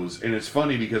 of those, and it's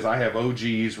funny because I have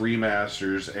OG's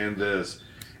remasters and this,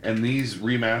 and these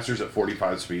remasters at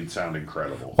 45 speed sound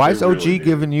incredible. Why They is OG really do.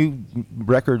 giving you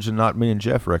records and not me and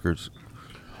Jeff records?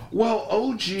 Well,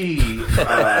 OG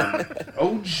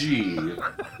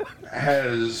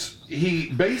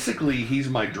he's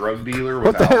my drug dealer with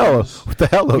What the hell? albums. What the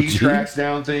hell, OG? He tracks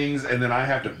down things, and then I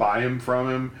have to buy him from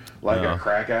him like a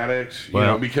crack addict,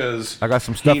 because I got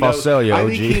some stuff I'll sell you, I OG.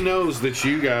 think he knows that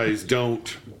you guys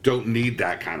don't need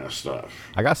that kind of stuff.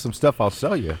 I got some stuff I'll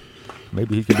sell you.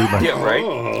 Maybe he can be my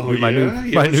my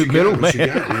new middleman. What you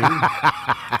got, man?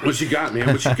 What you got, man?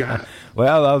 What you got?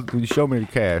 Well, you show me the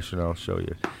cash, and I'll show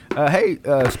you. Hey,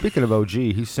 speaking of OG,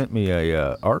 he sent me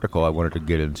a article I wanted to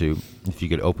get into. If you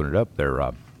could open it up there,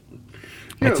 Rob.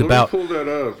 Yeah, it's let about me pull that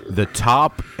up. the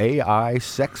top AI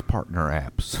sex partner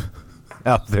apps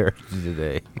out there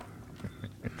today.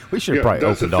 We should have probably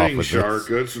that's opened the off thing, with Shark.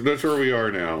 this. That's where we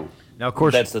are now. Now, of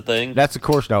course, That's the thing? That's of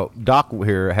course. Now, Doc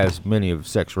here has many of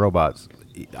sex robots.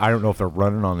 I don't know if they're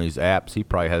running on these apps. He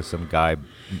probably has some guy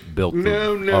built.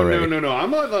 No. already. I'm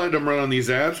not letting them run on these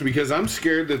apps because I'm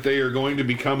scared that they are going to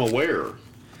become aware.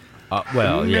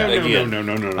 Well, yeah.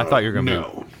 No. I thought you were going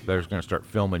to they're going to start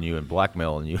filming you and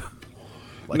blackmailing you.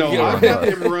 No, I have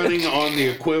them running on the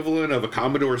equivalent of a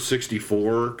Commodore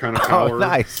 64 kind of power. Oh,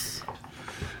 nice.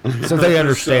 So they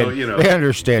understand. So, they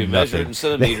understand If you measure it nothing. in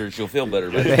centimeters, you'll feel better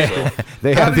about yourself.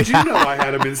 They How have did the, you know I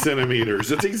had them in centimeters?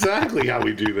 That's exactly how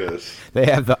we do this. they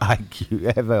have the IQ.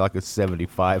 They have like a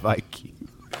 75 IQ.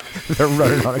 They're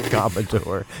running on a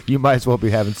Commodore. You might as well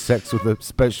be having sex with a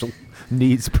special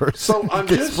needs person. So at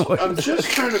this point. I'm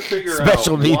just trying to figure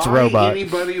Special out needs why robot.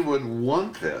 anybody would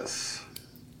want this.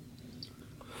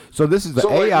 So this is the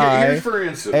So, AI here's for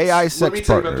instance, AI let sex me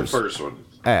tell you about the partners first one.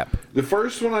 app. The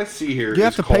first one I see here You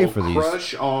have is to pay called for these.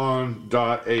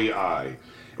 CrushOn.ai.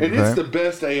 And Okay. it's the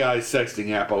best AI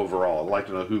sexting app overall. I'd like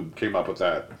to know who came up with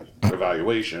that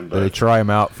evaluation. They But try them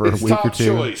out for a it's week top or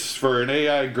two. choice for an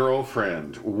AI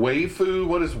girlfriend. Waifu?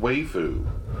 What is Waifu?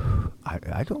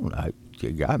 I don't.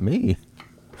 You got me.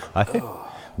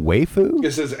 Waifu?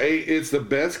 It says it's the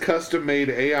best custom-made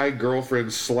AI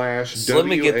girlfriend / So let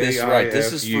me get this right.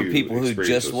 This is for people who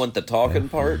just want the talking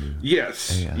part?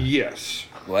 Yes, yes.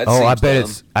 Well, that Oh, I seems bet dumb.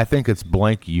 it's. I think it's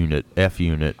blank unit. F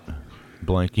unit.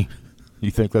 Blank unit. You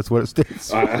think that's what it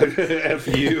stands for?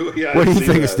 FU? Yeah, What do I you see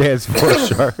think it that. stands for,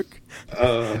 Shark?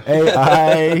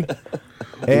 AI.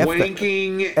 F,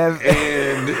 Wanking F-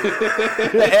 and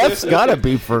the F's got to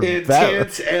be for that.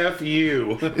 intense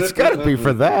FU. It's got to be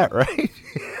for that, right?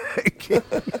 It can't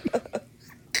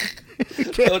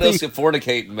What else can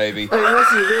fornicating, maybe? Hey,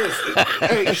 listen to this.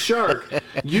 Hey, Shark,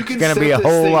 you can It's going set to be a this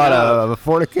whole thing lot up. of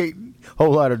fornicating.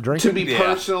 whole lot of to drinking. be Yeah.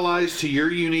 personalized to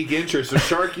your unique interests. So,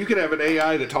 Shark, you could have an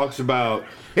AI that talks about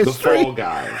the History. Fall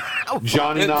Guy,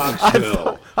 Johnny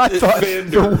Knoxville, I thought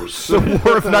Fenders, the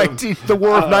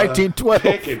War of 1912.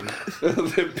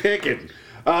 Picking.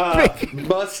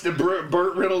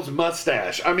 Burt Reynolds'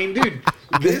 mustache. I mean, dude,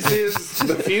 this is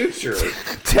the future.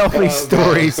 Tell me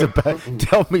stories about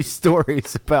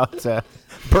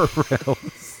Burt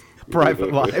Reynolds'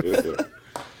 private life.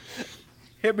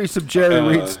 Hit me some Jerry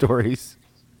Reed stories.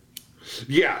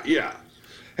 Yeah.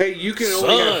 Hey, you can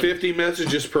only have Son. 50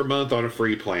 messages per month on a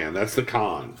free plan. That's the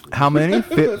con. How many?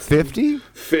 50?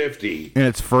 50. And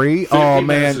it's free? 50 Oh,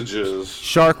 man. messages.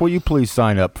 Shark, will you please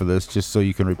sign up for this just so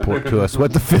you can report to us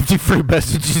what the 50 free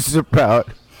messages are about?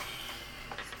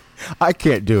 I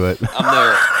can't do it. I'm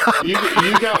there.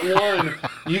 You got one.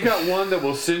 You got one that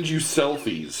will send you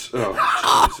selfies.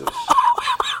 Oh, Jesus.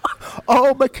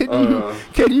 Oh, but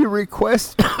can you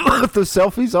request what the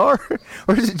selfies are?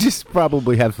 Or does it just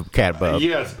probably have some cat bub?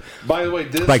 Yes. By the way,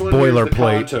 this Like one here's the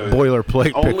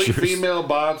boilerplate Only pictures. female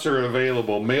bots are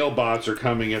available. Male bots are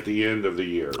coming at the end of the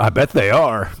year. I bet they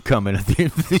are coming at the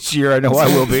end of this year. I know I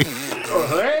will be. Oh,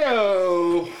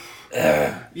 hey-o.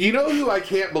 You know who I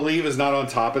can't believe is not on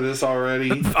top of this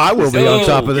already? I will be on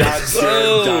top of this. Goddamn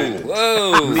Whoa, Diamond.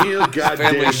 whoa. Neil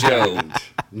goddamn Family show. Diamond.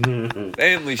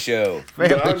 Family show.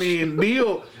 But, I mean,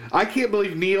 Neil. I can't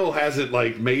believe Neil hasn't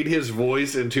made his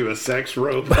voice into a sex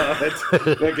robot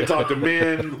that can talk to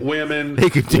men, women, He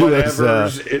could do this,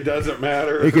 whatevers. It doesn't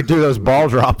matter. He could do those ball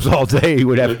drops all day. He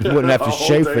wouldn't have to All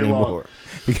shape day anymore.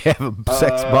 He could have a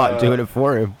sex bot doing it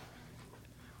for him.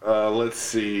 Let's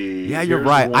see. Yeah, you're Here's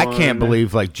right. I one. can't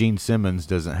believe Gene Simmons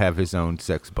doesn't have his own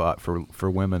sex bot for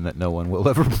women that no woman will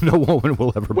ever Wait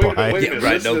a buy. minute, Yeah, right,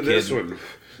 listen no to this kidding. one.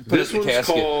 Put This it in the one's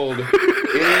casket. called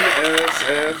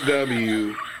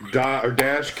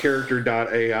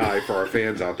nsfw.character.ai for our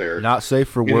fans out there. Not safe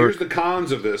for And work. here's the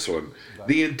cons of this one.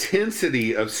 The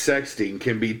intensity of sexting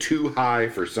can be too high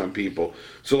for some people.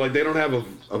 So, they don't have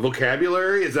a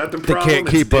vocabulary? Is that the They problem? can't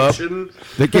It's keep up. diction?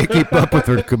 They can't keep up with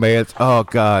their commands. Oh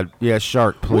God, yeah,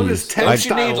 Shark, What does please. Don't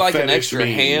you need Style an fetish extra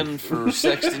mean? hand for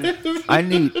sexting?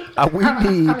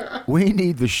 We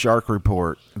need the Shark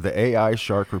Report, the AI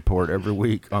Shark Report every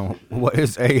week on what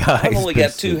is AI. I've only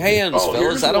got two hands, Oh, fellas.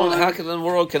 here's I don't. one. How in the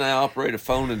world can I operate a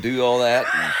phone and do all that?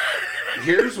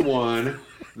 Here's one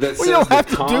that Well, says you don't the have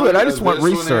to do con it. I just of want this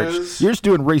one research. is- You're just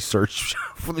doing research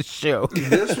for the show.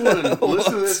 This one,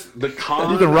 listen to this. The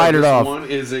con You can write of it this off. one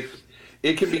is it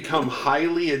can become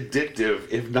highly addictive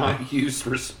if not used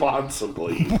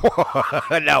responsibly.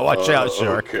 Now watch out,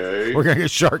 Shark. Okay. We're gonna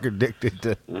get Shark addicted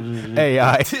to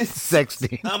AI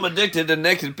sexting. I'm addicted to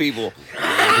naked people.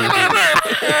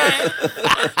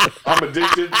 I'm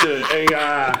addicted to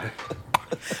AI.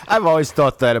 I've always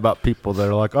thought that about people that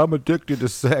are like, I'm addicted to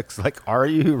sex. Like, are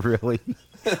you really?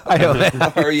 I know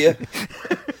that. Are you?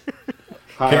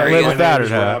 Hi, Can't live my without name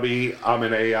is it, huh? Robbie. I'm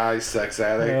an AI sex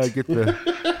addict. You're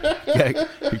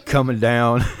coming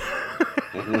down.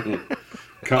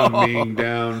 Coming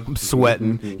down. I'm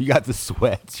sweating. You got the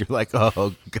sweats. You're like,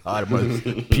 oh God, I'm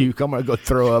gonna puke. I'm gonna go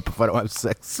throw up if I don't have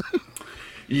sex.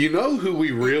 You know who we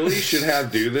really should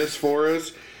have do this for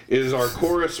us is our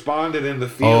correspondent in the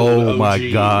field. Oh OG.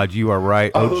 my God, you are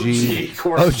right. OG OG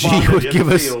correspondent would in give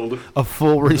the us field. a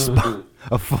full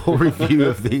a full review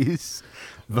of these.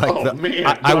 Like Oh man,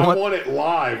 I I want. want it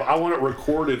live. I want it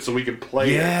recorded so we can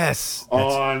play Yes, it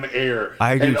on air.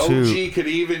 I do and too. OG could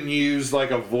even use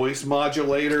a voice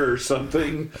modulator or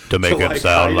something To make him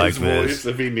sound hide like his this. voice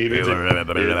if he needed to.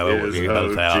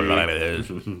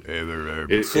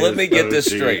 It is So let me get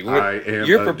this OG. straight. I am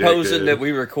You're proposing addicted. that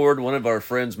we record one of our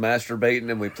friends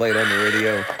masturbating and we play it on the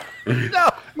radio?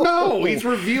 No, he's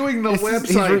reviewing the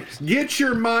website. Get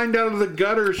your mind out of the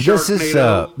gutter,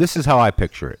 Sharknado. This is how I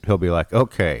picture it. He'll be like,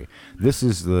 okay, this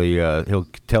is the. He'll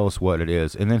tell us what it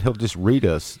is, and then he'll just read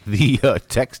us the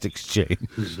text exchange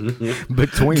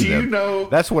between Do them. you know?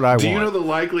 That's what I want. Do you know the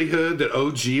likelihood that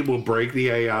OG will break the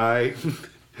AI?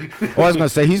 Well, I was going to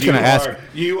say he's going to ask.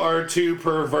 You are too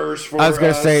perverse for us. I was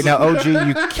going to say now, OG,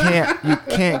 you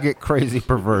can't get crazy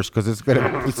perverse because it's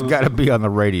got to be on the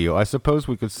radio. I suppose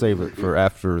we could save it for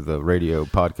after the radio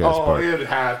podcast Oh, part. it'd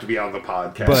have to be on the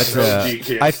podcast. But, OG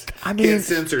can't, I mean, can't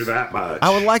censor that much.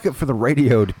 I would like it for the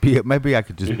radio to be. Maybe I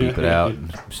could just beep it out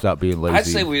and stop being lazy. I'd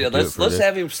say let's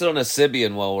have him sit on a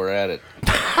Sibian while we're at it.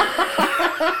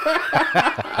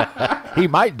 He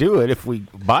might do it if we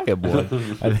buy him one.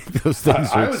 I think those things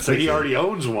are I would say he expensive. already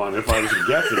owns one if I was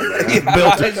guessing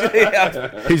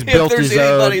that. He's If built there's his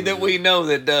anybody own. that we know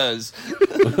that does.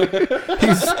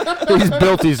 He's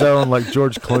built his own, like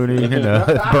George Clooney in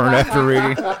Burn After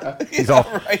Reading.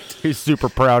 He's super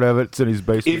proud of it. It's in his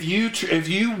basement. If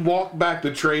you walk back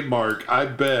the trademark, I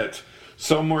bet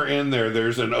somewhere in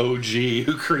there's an OG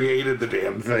who created the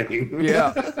damn thing.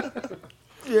 Yeah.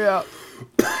 Yeah.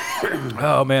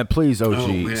 Oh man, please, OG,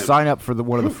 man. sign up for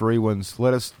one of the free ones.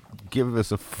 Let us give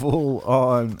us a full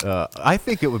on. I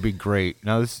think it would be great.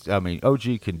 Now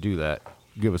OG can do that.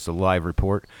 Give us a live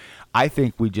report. I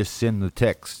think we just send the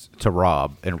text to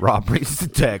Rob, and Rob reads the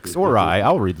text, or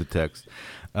I'll read the text.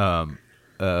 Or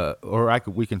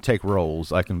we can take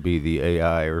roles. I can be the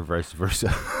AI, or vice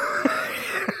versa.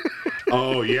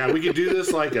 Oh yeah, we could do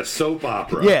this like a soap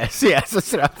opera. Yes, that's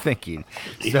what I'm thinking.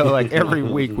 So like every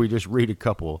week we just read a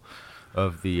couple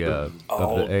of the AI. If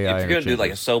you're gonna do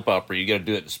like a soap opera, you got to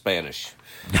do it in Spanish.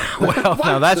 Well,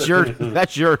 now that's your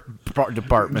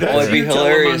department. That's Well, it'd be you,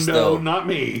 hilarious, Telemundo, though. not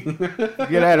me.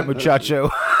 Get at it, muchacho.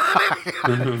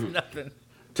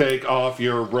 Take off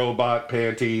your robot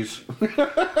panties.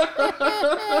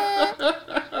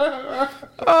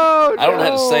 Oh, I don't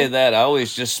have to say that. I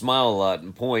always just smile a lot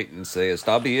and point and say,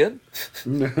 "Está bien?"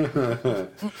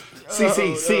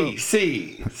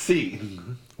 C.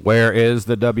 Where is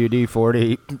the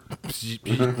WD-40?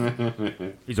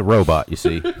 He's a robot, you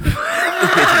see. right.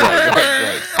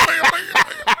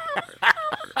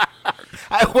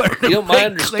 My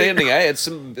understanding, I had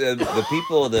some the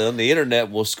people on the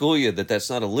internet will school you that that's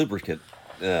not a lubricant.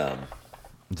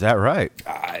 Is that right?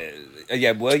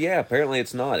 Apparently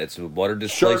it's not. It's a water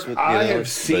displacement. Shark, I have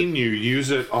seen you use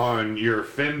it on your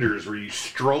fenders where you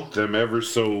stroke them ever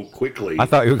so quickly. I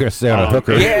thought you were going to say on a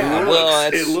hooker.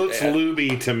 It looks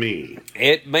lubey to me.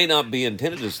 It may not be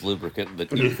intended as lubricant,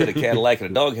 but you can fit a Cadillac in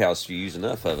a doghouse if you use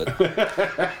enough of it.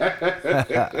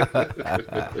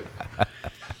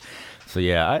 So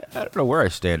yeah, I don't know where I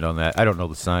stand on that. I don't know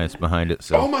the science behind it.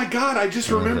 So Oh my God! I just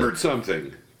remembered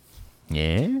something.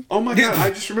 yeah. Oh my God! I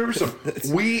just remembered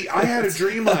something. I had a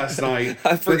dream last night.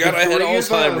 I forgot I had three of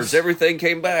Alzheimer's. us- Everything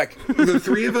came back. The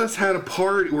three of us had a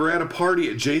party. We're at a party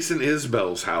at Jason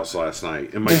Isbell's house last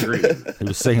night in my dream. He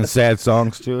was singing sad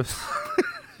songs to us.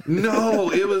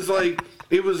 No, it was like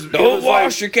Don't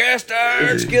wash your cast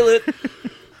iron skillet.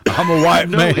 I'm a white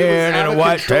No, it was man out in a of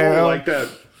white control town. like that.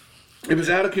 It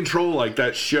was out of control like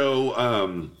that show.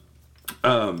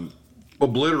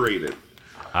 Obliterated.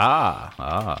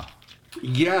 Ah.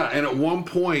 Yeah, and at one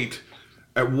point,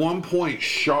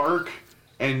 Shark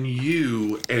and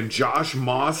you and Josh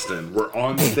Mostyn were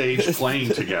on stage playing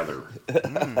together.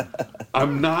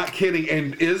 I'm not kidding.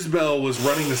 And Isbell was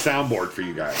running the soundboard for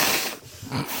you guys.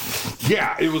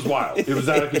 Yeah, it was wild. It was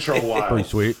out of control wild. Pretty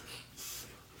sweet.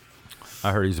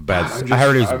 I heard he's a bad. I'm I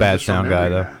heard he's just- a I'm bad just sound guy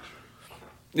though. remembering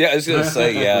Yeah, I was gonna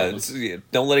say,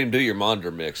 don't let him do your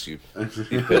monitor mix. You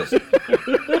pissed.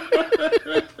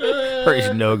 Or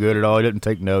he's no good at all. He doesn't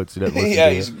take notes. He doesn't listen Yeah,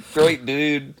 to he's a it. great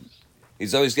dude.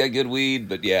 He's always got good weed,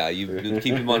 but yeah, you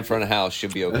keep him on front of house,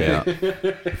 should be okay. Yeah.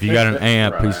 If you got an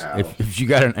amp, Right. if you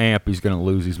got an amp, he's gonna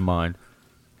lose his mind.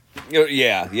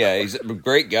 Yeah, he's a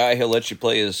great guy. He'll let you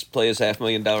play his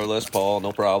 $500,000 Les Paul,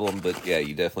 no problem. But yeah,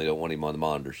 you definitely don't want him on the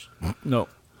monitors. No.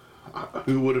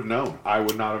 Who would have known? I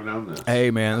would not have known this.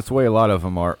 Hey man, that's the way a lot of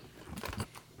them are.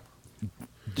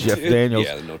 Jeff Daniels.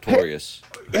 Yeah, the notorious.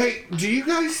 Hey, do you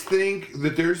guys think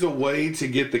that there's a way to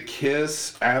get the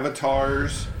Kiss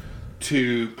avatars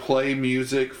to play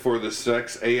music for the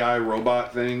sex AI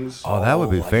robot things? Oh, that would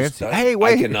be fancy. Hey, I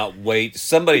wait. cannot wait.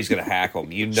 Somebody's gonna hack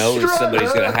them. You know that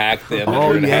somebody's gonna hack them. And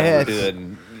Oh, they're gonna have yes. to do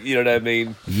it. You know what I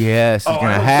mean? Yes, he's I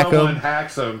gonna hope hack someone him.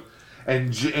 hacks him,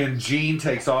 and Gene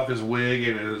takes off his wig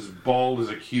and is bald as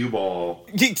a cue ball,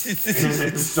 and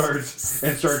starts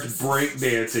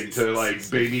breakdancing to like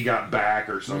 "Baby Got Back"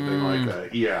 or something like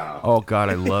that. Yeah. Oh God,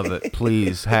 I love it.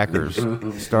 Please, hackers,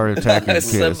 start attacking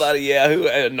Kiss. Somebody, who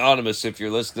anonymous if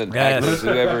you're listening, Yes. hackers,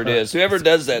 whoever it is, whoever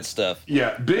does that stuff.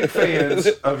 Yeah, big fans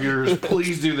of yours.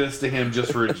 Please do this to him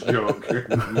just for a joke.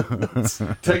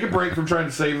 Take a break from trying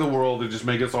to save the world and just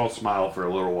make us all smile for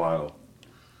a little while.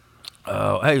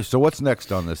 Oh, hey, so what's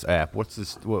next on this app? What's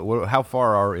this? How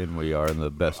far are in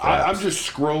the best apps? I'm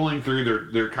just scrolling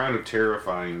through. They're kind of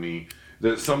terrifying me.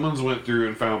 That someone's went through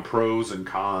and found pros and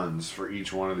cons for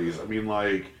each one of these. I mean,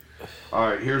 like, all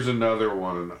right, here's another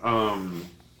one.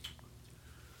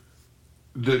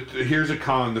 Here's a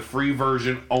con. The free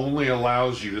version only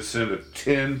allows you to send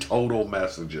 10 total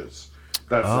messages.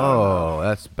 That's not enough.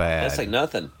 that's bad. That's like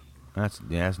nothing.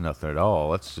 That's nothing at all.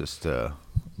 Let's just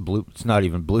blue. It's not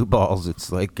even blue balls.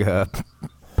 It's like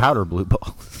powder blue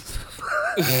balls.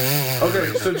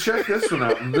 Okay, so check this one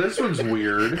out. This one's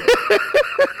weird.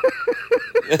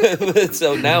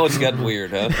 So now it's gotten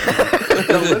weird, huh?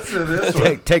 Now listen to this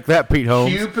one. Take that, Pete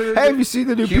Holmes. Cupid, hey, have you seen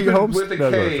the new Pete Holmes? With a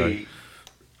No, K.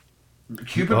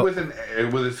 Cupid with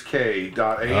its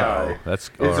K.AI. That's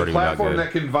it's a already not platform good.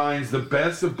 that combines the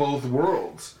best of both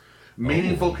worlds.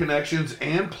 Meaningful connections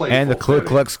and playful And the Ku setting.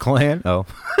 Klux Klan. Oh,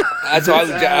 That's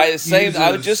what I was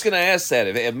uses- just going to ask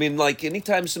that. I mean, like,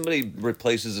 anytime somebody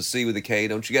replaces a C with a K,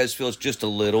 don't you guys feel it's just a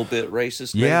little bit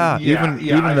racist? maybe? yeah.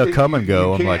 Even I the think come and you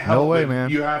go. I'm can't like, no help way, it. man.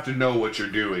 You have to know what you're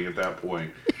doing at that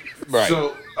point. Right.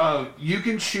 So you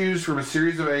can choose from a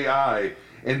series of AI,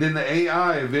 and then the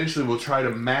AI eventually will try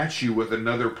to match you with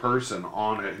another person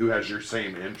on it who has your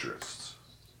same interests.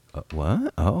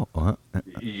 What? Oh, what?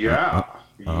 Yeah.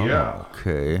 Yeah.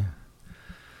 Okay.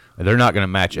 They're not going to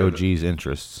match OG's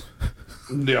interests.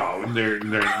 No,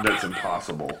 that's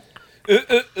impossible. OG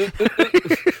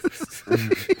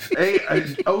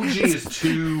is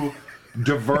too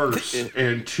diverse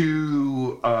and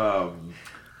too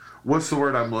what's the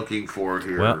word I'm looking for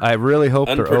here? Well, I really hope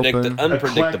they're open.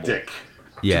 Unpredictable. Eclectic.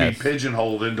 Yes. To be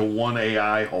pigeonholed into one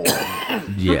AI hole.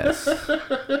 Yes.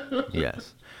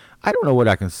 Yes. I don't know what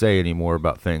I can say anymore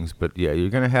about things, but yeah, you're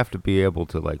going to have to be able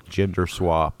to like gender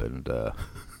swap and you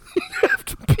have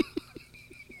to be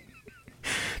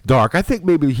dark. I think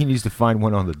maybe he needs to find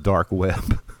one on the dark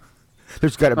web.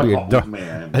 There's got to be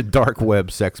a dark web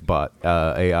sex bot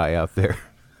AI out there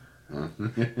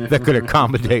that could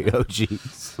accommodate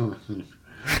OGs.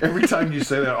 Every time you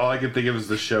say that, all I can think of is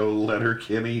the show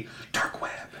Letterkenny. Dark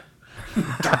web.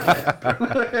 Dark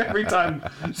web. Every time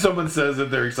someone says it,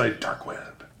 they're excited. Dark web.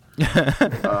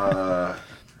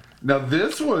 Now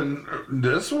this one,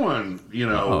 you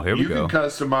know, here we you go. can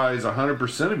customize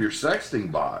 100% of your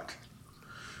sexting bot.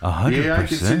 100%. The AI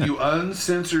can send you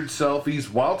uncensored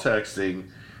selfies while texting,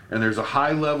 and there's a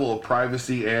high level of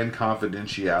privacy and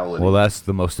confidentiality. Well, that's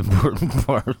the most important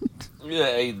part.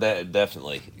 Yeah, that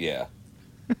definitely. Yeah.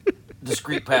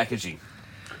 Discreet packaging.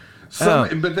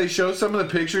 But they show some of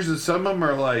the pictures, and some of them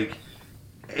are like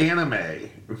anime.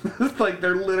 Like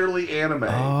they're literally anime.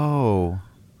 Oh.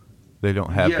 They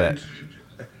don't have that.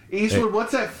 Eastwood,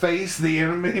 what's that face the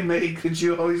anime make that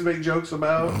you always make jokes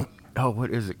about? Oh,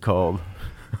 what is it called?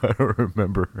 I don't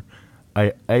remember.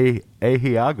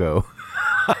 Ahiago.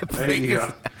 I think it's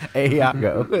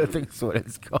Ahiago. I think that's what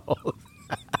it's called.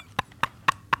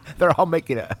 They're all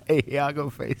making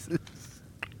Ahiago faces.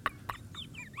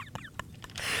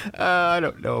 I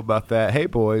don't know about that. Hey,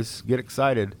 boys, get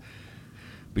excited.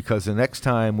 Because the next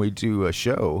time we do a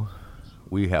show,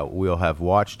 we'll have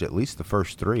watched at least the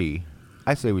first 3.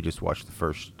 I say we just watch the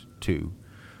first 2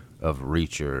 of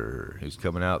Reacher, who's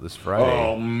coming out this Friday.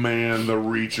 Oh man, the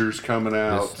Reacher's coming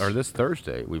out. This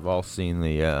Thursday. We've all seen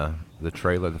the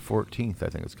trailer. The 14th, I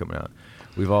think it's coming out.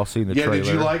 We've all seen the trailer. Yeah,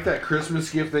 did you like that Christmas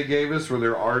gift they gave us where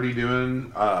they're already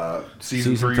doing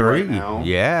season 3 right now?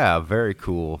 Yeah, very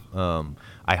cool.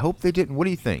 I hope they didn't. What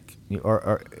do you think?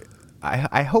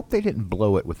 I hope they didn't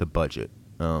blow it with the budget.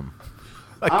 I'm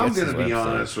going to be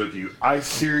honest with you. I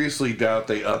seriously doubt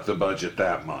they upped the budget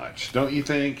that much. Don't you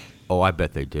think? Oh, I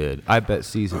bet they did. I bet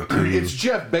season 2. It's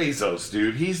Jeff Bezos,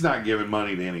 dude. He's not giving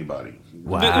money to anybody.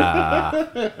 Wow.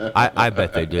 I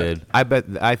bet they did.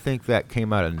 I think that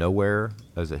came out of nowhere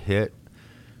as a hit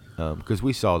because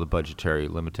we saw the budgetary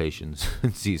limitations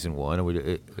in season 1, and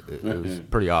it was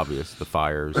pretty obvious, the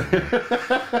fires.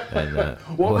 And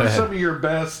what were some of your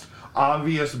best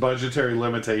obvious budgetary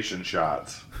limitation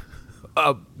shots?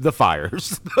 The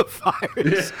fires. The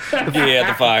fires. Yeah,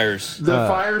 the fires. The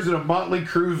fires in a Motley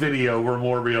Crue video were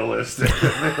more realistic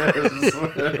than this.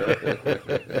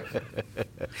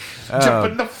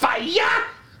 Jump in the fire!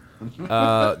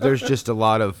 There's just a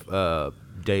lot of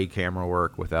day camera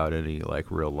work without any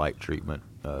like real light treatment,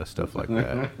 stuff like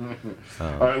that.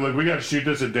 All right, look, we got to shoot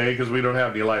this a day because we don't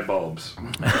have any light bulbs.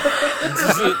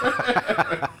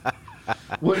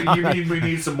 What do you mean? We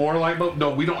need some more light bulbs?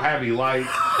 No, we don't have any light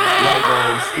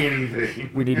bulbs. Anything.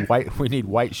 We need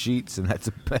white sheets, and that's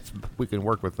we can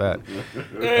work with that.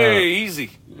 Hey,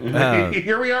 easy.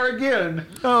 Here we are again.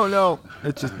 Oh no,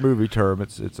 it's just movie term.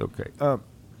 It's okay.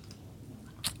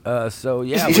 So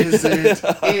yeah, Is it?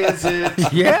 Is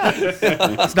it? yeah,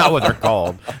 it's not what they're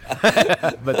called,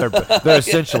 but they're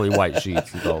essentially white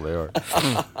sheets. Is all they are.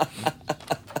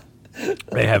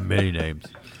 They have many names.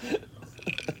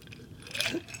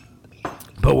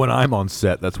 But when I'm on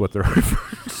set, that's what they're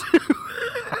referring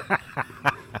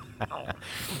to.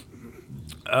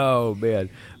 Oh, man.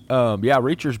 Yeah,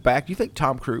 Reacher's back. Do you think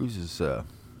Tom Cruise is at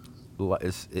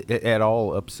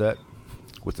all upset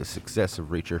with the success of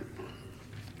Reacher.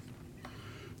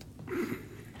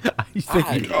 You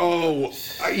think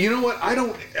you know what?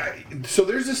 So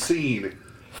there's a scene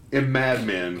in Mad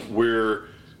Men where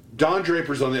Don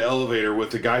Draper's on the elevator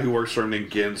with the guy who works for him named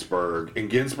Ginsberg, and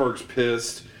Ginsberg's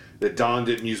pissed that Don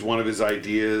didn't use one of his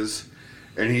ideas,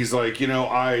 and he's like,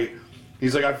 I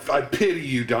pity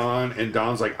you, Don, and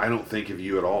Don's like, I don't think of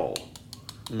you at all,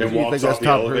 and walks off the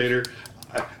elevator.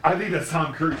 I think that's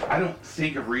Tom Cruise. I don't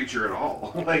think of Reacher at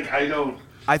all.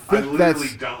 I literally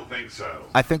don't think so.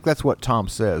 I think that's what Tom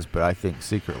says, but I think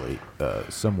secretly,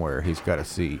 somewhere, he's got to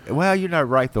see. Well, you're not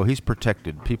right, though. He's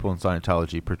protected. People in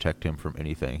Scientology protect him from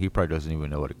anything. He probably doesn't even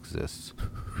know it exists.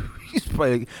 He's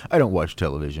probably, I don't watch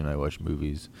television. I watch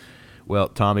movies. Well,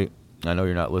 Tommy, I know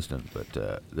you're not listening,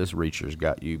 but this Reacher's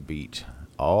got you beat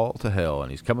all to hell, and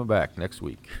he's coming back next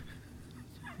week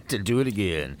to do it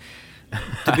again.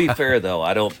 To be fair, though,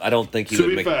 I don't think he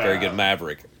would make a very good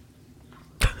Maverick.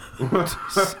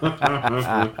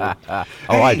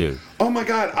 I do. Oh my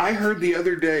God! I heard the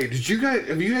other day.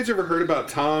 Have you guys ever heard about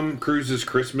Tom Cruise's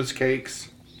Christmas cakes?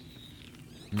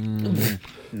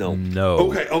 No.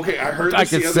 Okay. I heard this I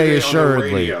could the other say day assuredly. on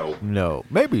the radio. No,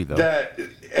 maybe though. That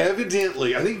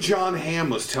evidently, I think John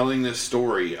Hamm was telling this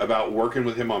story about working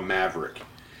with him on Maverick,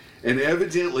 and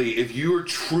evidently, if you are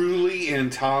truly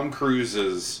in Tom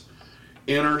Cruise's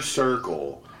inner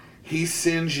circle, he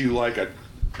sends you like a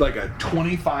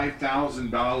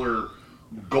 $25,000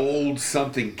 gold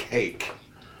something cake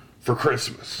for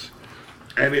Christmas,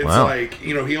 and it's like,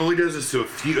 he only does this to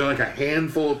a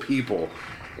handful of people,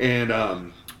 and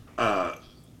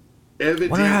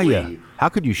evidently, how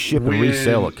could you ship and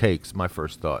resell a cake? Is my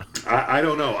first thought. I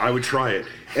don't know. I would try it.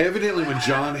 Evidently, when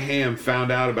John Hamm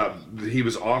found out about he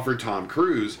was offered Tom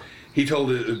Cruise, he told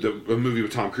the movie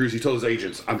with Tom Cruise. He told his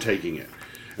agents, "I'm taking it."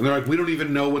 And they're like, we don't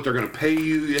even know what they're going to pay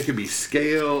you. It could be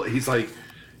scale. He's like,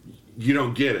 you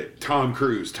don't get it. Tom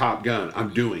Cruise, Top Gun,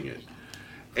 I'm doing it.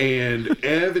 And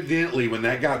evidently, when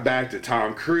that got back to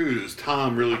Tom Cruise,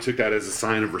 Tom really took that as a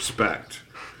sign of respect.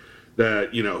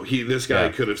 That, this guy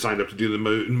could have signed up to do the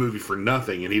movie for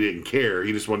nothing, and he didn't care.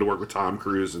 He just wanted to work with Tom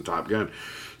Cruise and Top Gun.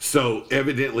 So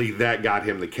evidently, that got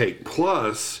him the cake.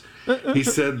 Plus, he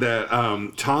said that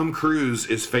Tom Cruise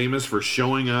is famous for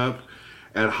showing up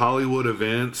at Hollywood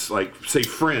events, like say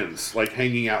Friends, like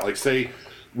hanging out, like say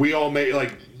we all made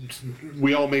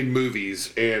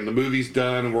movies and the movie's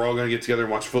done and we're all gonna get together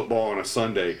and watch football on a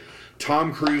Sunday.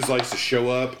 Tom Cruise likes to show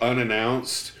up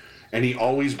unannounced, and he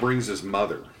always brings his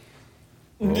mother.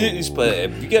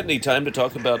 Have you got any time to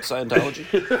talk about Scientology?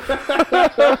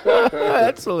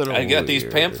 That's a little. I got these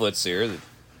pamphlets here.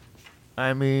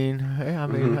 I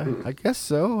guess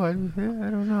so. I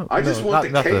don't know. I just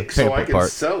want the cake so I can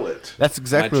sell it. That's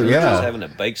exactly My church is having a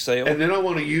bake sale, and then I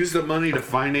want to use the money to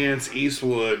finance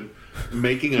Eastwood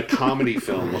making a comedy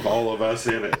film with all of us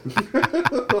in it,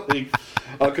 like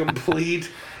a complete.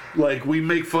 Like, we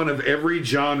make fun of every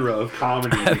genre of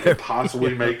comedy we could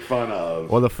possibly make fun of.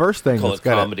 Well, the first thing call it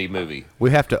comedy movie.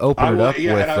 We have to open it up with.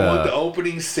 And I want the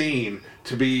opening scene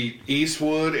to be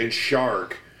Eastwood and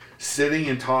Shark sitting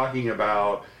and talking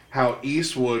about how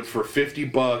Eastwood, for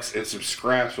 $50 and some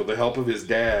scraps with the help of his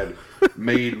dad,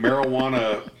 made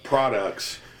marijuana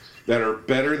products that are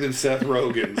better than Seth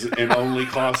Rogen's and only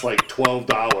cost like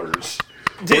 $12.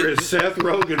 Whereas Seth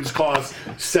Rogen's cost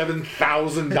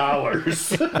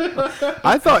 $7,000.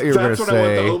 I thought you were going to say... That's what I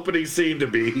want the opening scene to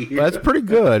be. That's pretty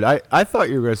good. I thought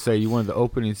you were going to say you wanted the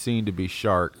opening scene to be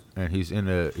Shark, and he's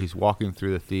walking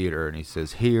through the theater, and he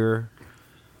says, "Here,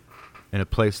 in a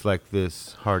place like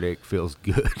this, heartache feels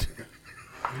good."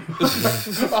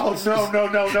 Oh, no.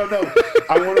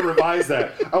 I want to revise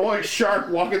that. I want Shark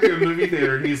walking through a movie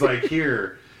theater, and he's like,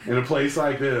 "Here, in a place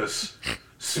like this,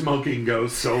 smoking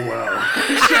goes so well."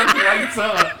 Shark lights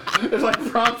up. It's like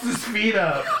props his feet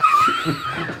up.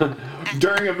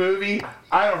 During a movie,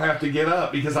 I don't have to get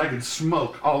up because I can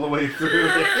smoke all the way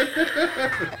through it.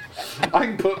 I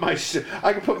can put my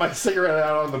cigarette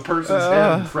out on the person's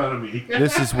head in front of me.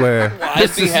 This is where Well,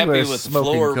 I'd be happy with the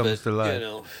smoking floor, comes but to life.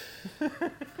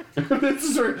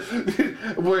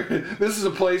 This is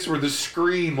a place where the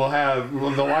screen will have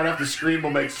the light off the screen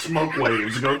will make smoke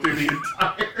waves go through the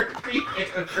entire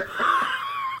theater.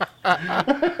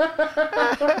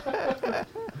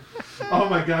 Oh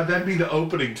my God, that'd be the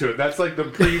opening to it. That's like the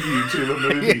preview to the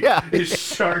movie. Yeah. Is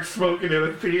Shark smoking in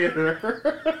a theater?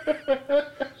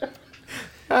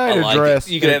 I like it.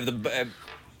 You could have the.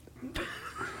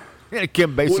 Yeah,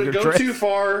 Kim Basic Would it go dress. too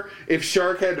far if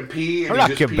Shark had to pee and Not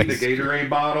he just Kim peed in a Basic. Gatorade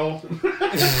bottle?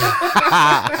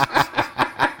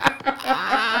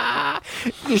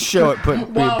 just show it being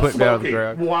put down on the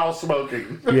ground. While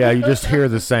smoking. Yeah, you just hear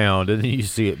the sound, and then you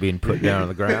see it being put down on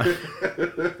the ground.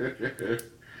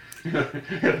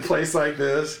 In a place like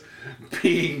this,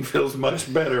 peeing feels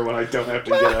much better when I don't have to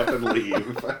get up and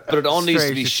leave. But it all needs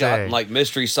to be Strange to shot say. in like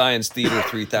Mystery Science Theater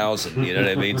 3000. You know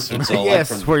what I mean? So it's all Yes,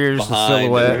 like from where you're just a behind.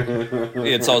 silhouette.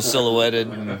 It's all silhouetted.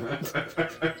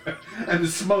 And the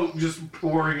smoke just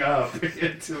pouring up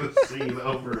into the scene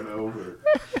over and over.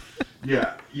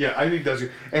 Yeah, I think that's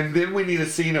good. And then we need a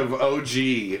scene of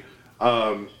OG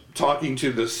talking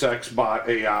to the sex bot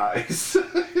AIs.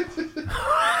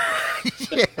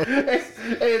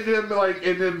 and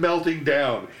then melting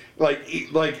down. Like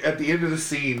at the end of the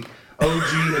scene, OG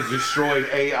has destroyed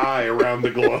AI around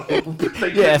the globe.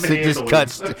 Yes, it just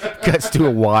cuts to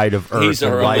a wide of Earth. He's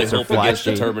and our only lights are hope against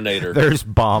the flashing. Terminator. There's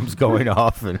bombs going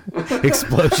off and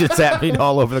explosions happening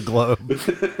all over the globe.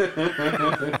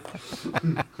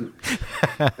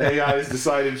 AI has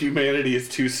decided humanity is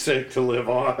too sick to live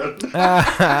on.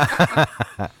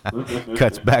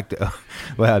 Cuts back to,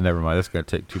 well, never mind. That's going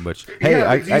to take too much. Hey,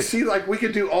 Yeah, but you see, like, we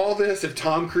could do all this if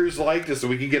Tom Cruise liked us and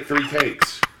we could get 3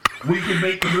 takes. We can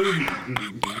make the movie.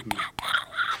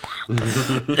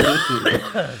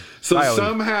 So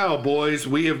somehow, boys,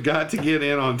 we have got to get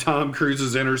in on Tom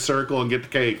Cruise's inner circle and get the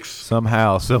cakes.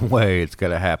 somehow, some way, it's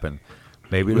going to happen.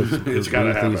 Maybe It's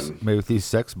gotta happen. Maybe with these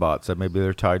sex bots, that maybe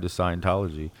they're tied to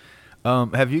Scientology.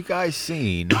 Have you guys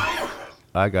seen?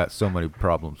 I got so many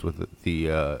problems with it.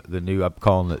 The new. I'm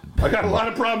calling it. I got a lot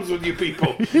of problems with you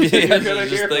people. Yeah, You're I gonna was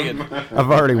hear just thinking. them.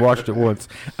 I've already watched it once.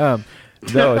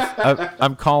 No,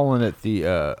 I'm calling it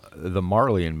the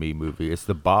Marley and Me movie. It's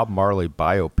the Bob Marley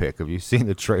biopic. Have you seen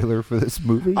the trailer for this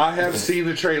movie? I have seen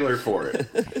the trailer for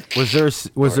it. Was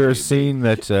there a scene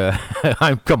that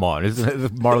come on, isn't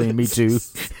it Marley and Me too?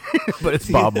 But it's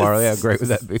Bob Marley. How great would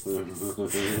that be?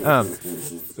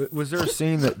 Was there a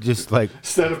scene that just like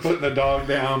Instead of putting the dog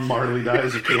down, Marley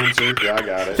dies of cancer. Yeah, I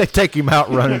got they it. take him out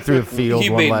running through the field He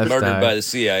one made last murdered time? by the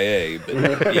CIA, but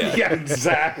yeah. Yeah,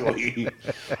 exactly.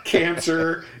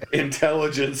 Cancer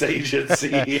Intelligence Agency.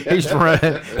 He's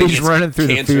running through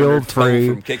the Cancer in her field toe free.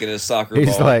 from kicking his soccer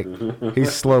He's ball.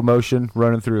 he's slow motion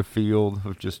running through a field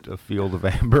of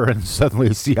amber, and suddenly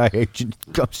a CIA agent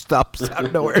comes stops out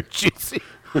of nowhere and shoots him.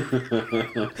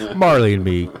 Marley and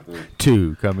Me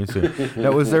 2 coming soon.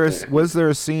 Now, was there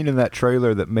a scene in that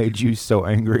trailer that made you so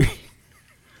angry?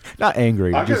 Not angry.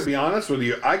 I gotta Just, be honest with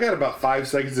you. I got about 5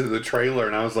 seconds into the trailer,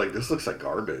 and I was like, "This looks like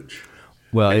garbage."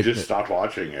 well, I just stopped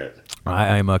watching it.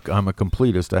 I'm a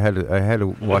completist. I had to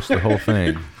watch the whole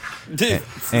thing.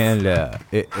 And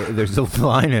there's a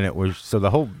line in it where the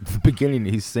whole beginning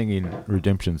he's singing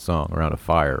redemption song around a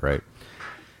fire, right?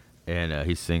 And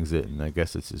he sings it, and I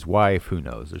guess it's his wife. Who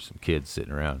knows? There's some kids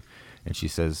sitting around, and she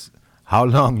says, "How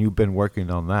long you been working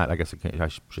on that?" I guess I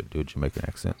should do a Jamaican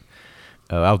accent.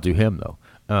 I'll do him though.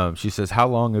 She says, "How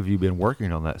long have you been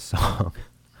working on that song?"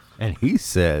 And he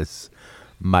says,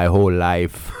 "My whole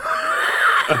life."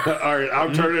 All right,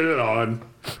 I'm turning it on.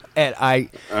 And All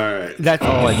right. that's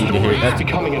all I need to hear. That's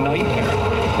becoming a nightmare.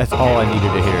 That's all I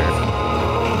needed to hear.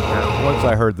 Once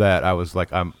I heard that, I was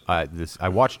like, I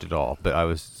watched it all, but I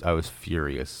was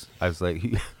furious. I was like,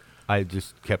 I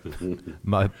just kept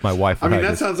my wife. I And mean, that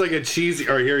just, sounds like a cheesy.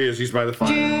 Or here he is. He's by the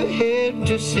fire. Head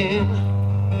to sing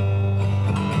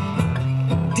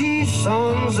these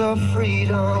songs of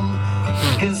freedom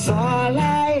is all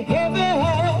I ever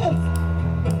have.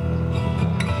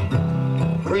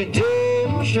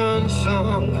 Redemption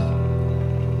songs.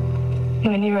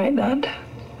 When you write that,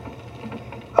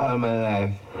 All my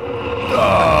life.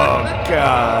 oh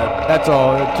God, that's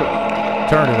all.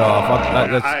 Turn it off.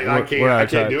 I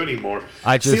can't do it anymore.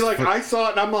 I just- see, like I saw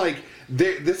it, and I'm like,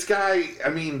 this guy. I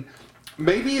mean,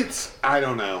 maybe it's. I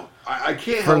don't know. I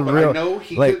can't For help it. real, I know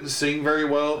he like- couldn't sing very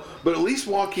well, but at least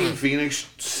Joaquin Phoenix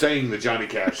sang the Johnny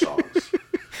Cash songs.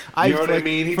 You know what I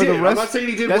mean? He for the did. I'm not saying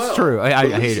he did that's well. That's true. but I at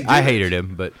least hated. he I did. hated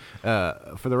him, but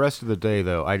for the rest of the day,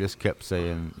 though, I just kept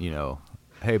saying,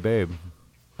 "Hey, babe,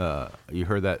 you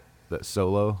heard that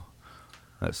solo?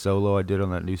 That solo I did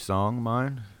on that new song, of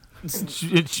mine?"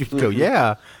 She'd go,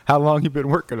 "Yeah. How long you been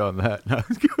working on that?" And I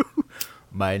would go,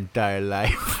 "My entire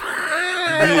life."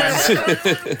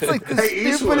 It's like the Hey,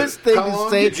 Eastwood, stupidest thing to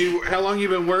say. how long you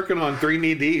been working on 3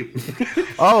 Knee Deep?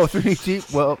 Oh, 3 Deep.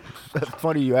 Well,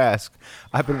 funny you ask.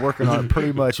 I've been working on it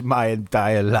pretty much my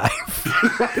entire life.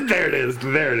 There it is.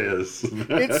 There it is.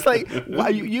 It's like, why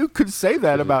you could say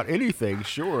that about anything,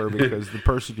 sure, because the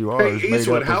person you are is Hey, made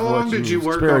Eastwood, up how of what long did you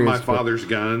work on My experienced, but- Father's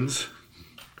Guns?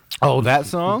 Oh, that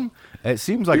song? It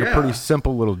seems like a Yeah. pretty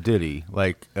simple little ditty.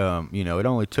 Like, it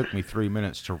only took me 3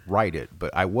 minutes to write it, but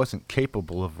I wasn't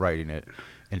capable of writing it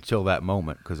until that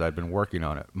moment because I've been working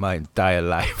on it my entire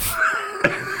life.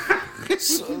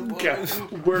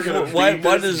 We're gonna Why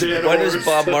beat this dead does horse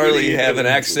Bob to Marley the have an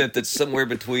end. accent that's somewhere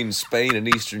between Spain and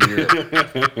Eastern Europe?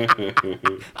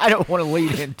 I don't want to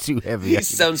lean in too heavy. He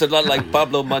sounds a lot like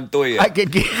Pablo Montoya. I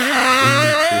could get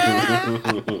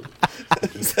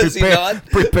Does he not?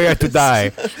 prepare to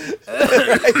die.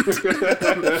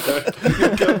 You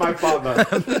killed my father.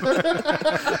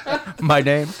 My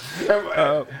name.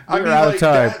 I mean, out of like,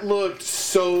 time. that looked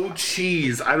so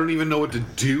cheese. I don't even know what to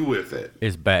do with it.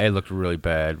 It's bad. It looked really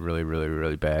bad. Really, really,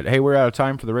 really bad. Hey, we're out of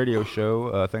time for the radio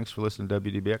show. Thanks for listening to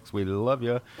WDBX. We love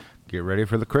you. Get ready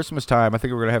for the Christmas time. I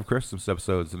think we're going to have Christmas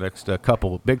episodes the next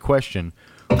couple. Big question.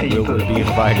 Will we be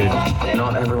invited?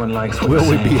 Not everyone likes Will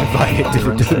we be invited to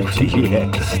the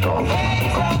WGX? Oh,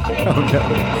 no.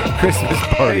 Christmas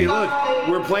party. Hey, look,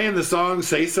 we're playing the song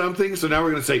Say Something, so now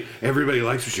we're going to say, everybody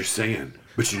likes what you're saying,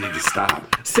 but you need to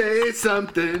stop. Say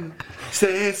something.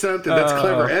 Say something. That's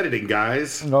clever editing,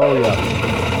 guys. Oh,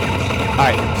 yeah. All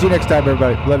right. See you next time,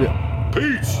 everybody. Love you.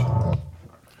 Peace.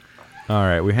 All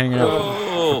right. We hanging out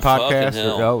Oh, for podcast? fucking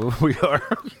hell. Oh, we are.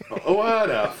 What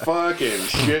a fucking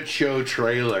shit show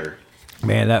trailer.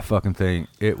 Man, that fucking thing.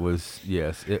 It was,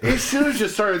 yes. It should have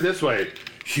just started this way.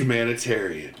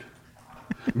 Humanitarian.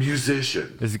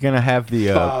 Musician. Is it going to have the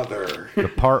Father. the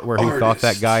part where he thought that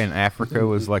Artist. guy in Africa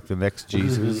was like the next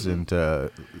Jesus and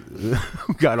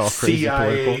got all crazy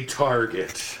CIA political?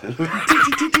 target.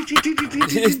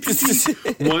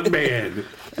 One man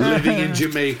living in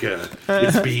Jamaica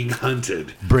is being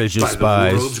hunted Bridge of by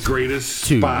Spies the world's greatest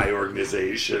 2. spy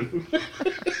organization.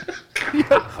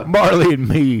 Marley and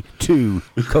Me 2,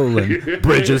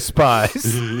 Bridge of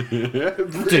Spies.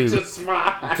 Bridge of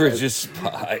Spies. Bridge of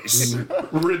Spies.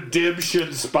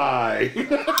 Redemption Spy. 3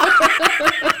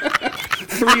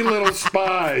 little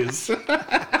spies.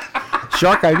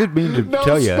 Shark, I didn't mean to No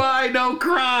tell you. spy, no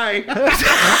cry.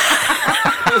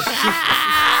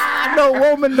 No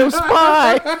woman, no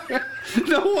spy.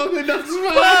 No woman, no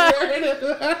spy.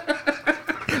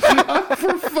 Oh,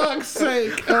 for fuck's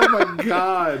sake. Oh my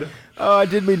god. Oh, I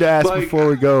did mean to ask Like- before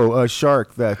we go,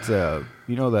 Shark, that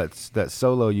you know that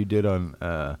solo you did on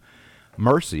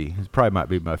Mercy, it probably might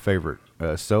be my favorite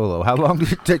solo. How long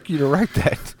did it take you to write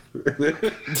that?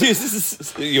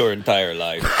 Your entire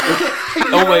life.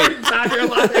 Oh, wait. Entire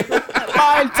life.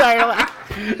 My entire life.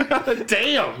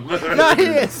 Damn. Not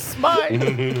his,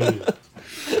 mine.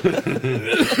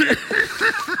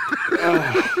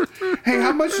 Hey,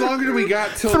 how much longer do we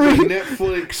got till Three- the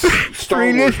Netflix Star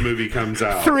three Wars li- movie comes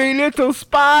out? 3 little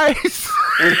spies.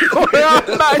 We're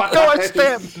on my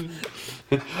doorstep.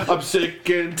 I'm sick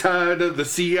and tired of the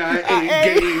CIA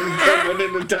game coming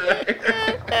in the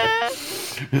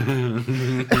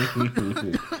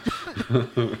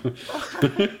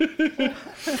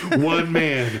One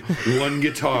man, one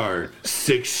guitar,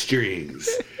 6 strings,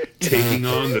 taking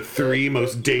on the 3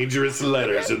 most dangerous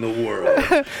letters in the world.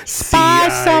 Spy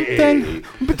CIA. something.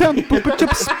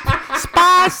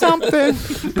 Spy something.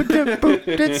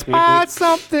 Spy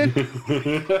something.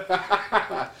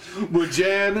 We're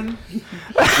jamming.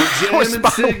 We're jamming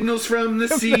signals from the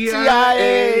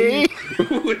CIA.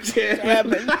 We're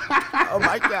jamming. Oh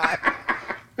my god.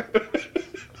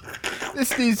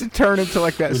 This needs to turn into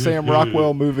like that Sam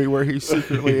Rockwell movie where he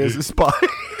secretly is a spy.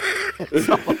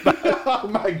 Oh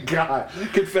my god.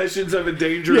 Confessions of a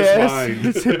Dangerous Yes, Mind.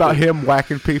 it's about him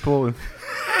whacking people and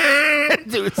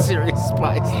doing serious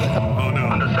spy stuff. Oh On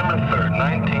no. December 3rd,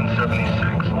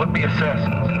 1976, would-be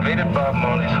assassins invaded Bob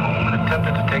Marley's home and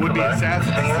attempted to take Would be the life of the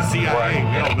assassins singer. the CIA. We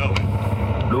all know.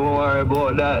 Don't worry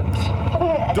about that.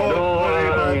 Don't worry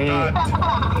about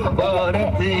that. About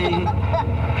a thing.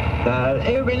 That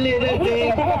every little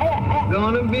thing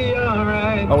gonna be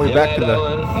alright. Oh, we're back to the-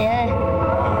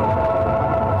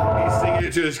 He's singing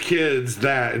it to his kids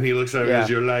that, and he looks over Yeah. as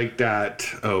you're like that.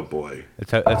 Oh boy.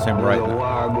 That's him right There's a now.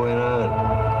 war going on.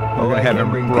 We're gonna have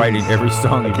him writing every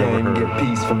song you've ever Can't heard. get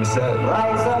peace for myself.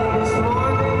 Rise up this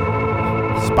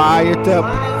morning. Spy it up,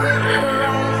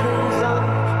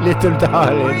 little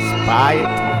darling. Spy it.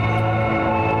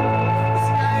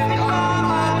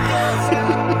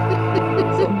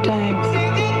 Sometimes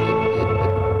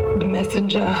the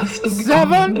messenger has to become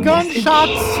 7 the message.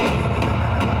 gunshots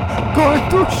going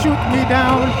to shoot me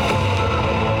down.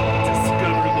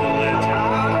 Discover the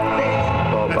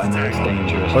legend. Bob, I know it's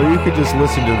dangerous. Or you could just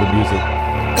listen to the music.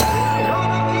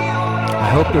 I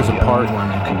hope there's a part. One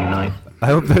who can unite. I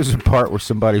hope there's a part where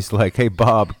somebody's like, "Hey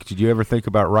Bob, did you ever think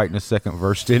about writing a second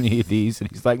verse to any of these?" And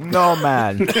he's like, "No,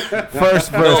 man.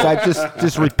 First verse, I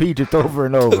just repeat it over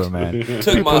and over, man."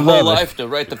 Took my love whole it. life to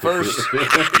write the first.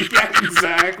 Yeah,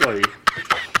 exactly.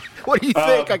 What do you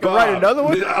think? I can write another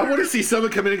one? I want to see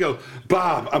someone come in and go,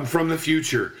 Bob, I'm from the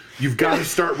future. You've got to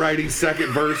start writing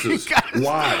second verses.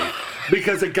 Why?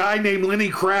 Because a guy named Lenny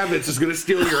Kravitz is going to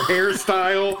steal your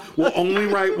hairstyle, will only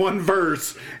write one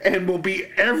verse, and will be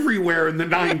everywhere in the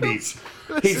 90s.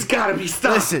 He's got to be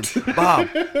stopped. Listen, Bob,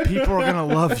 people are going to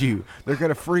love you. They're going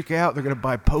to freak out. They're going to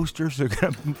buy posters. They're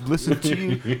going to listen to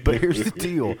you. But here's the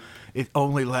deal. It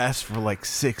only lasts for like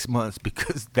 6 months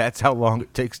because that's how long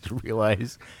it takes to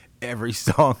realize every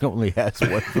song only has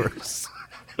one verse.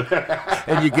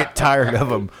 And you get tired of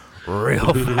them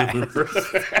real fast.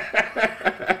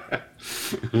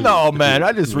 No, man,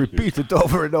 I just repeat it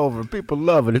over and over. People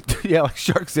love it. Yeah, like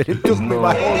Shark said, it took me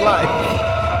my whole life.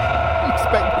 You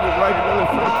expect me to write another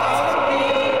phrase?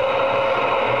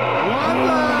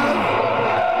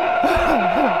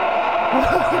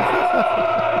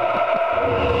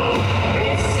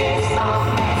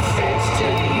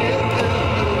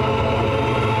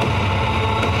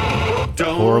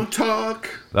 Don't talk.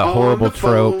 The on horrible the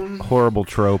phone. horrible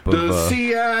trope of The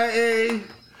CIA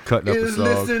cutting up a is song.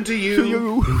 listening to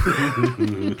you.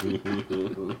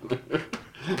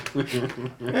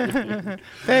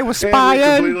 They were And we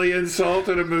spying. completely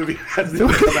insulted a movie that hasn't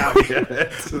even come out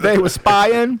yet. They were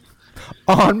spying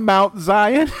on Mount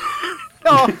Zion.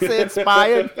 Oh, I said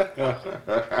spying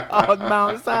on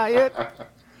Mount Zion.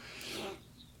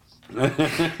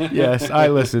 Yes, I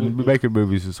listen. Making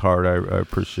movies is hard. I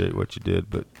appreciate what you did,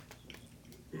 but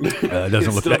it doesn't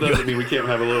It look still that doesn't good. mean we can't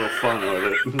have a little fun with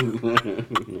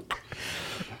it.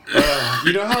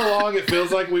 You know how long it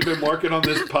feels like we've been working on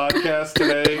this podcast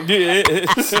today?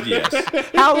 Yes.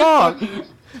 How long?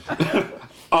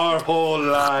 Our whole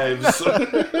lives.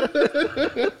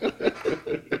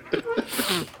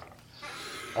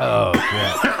 Oh,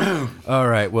 yeah. All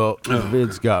right. Well,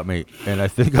 Vin's got me, and I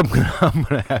think I'm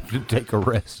gonna have to take a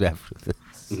rest after this.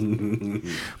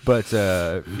 But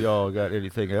if y'all got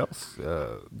anything else,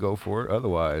 go for it.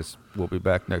 Otherwise, we'll be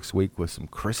back next week with some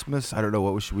Christmas. I don't know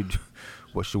what should we do.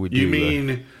 What should we do? You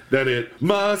mean that it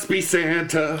must be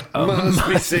Santa? Must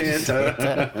be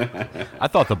Santa. I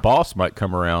thought the boss might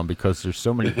come around because there's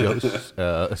so many ghosts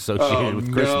associated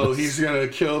with Christmas. No, he's gonna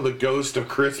kill the ghost of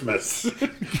Christmas.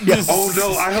 Yes. Oh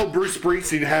no, I hope Bruce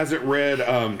Springsteen hasn't read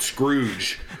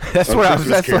Scrooge. That's A what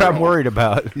Christmas what I'm Carol. worried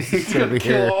about. He's gonna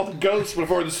kill all the ghosts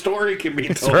before the story can be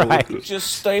told. right.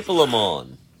 Just staple them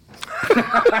on.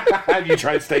 Have you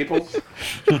tried staples?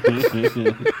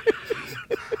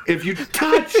 If you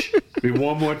touch me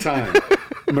one more time,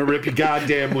 I'm gonna rip your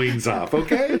goddamn wings off,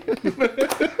 okay?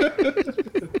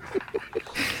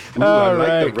 Ooh, I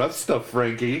like the rough stuff,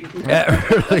 Frankie.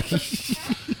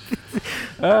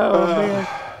 Oh man.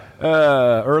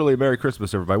 Early Merry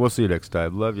Christmas, everybody. We'll see you next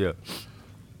time. Love you.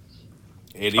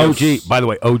 Adios. OG, by the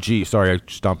way, OG, sorry I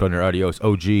stomped on your adios.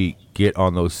 OG, get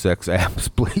on those sex apps,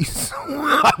 please.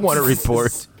 I want to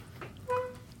report.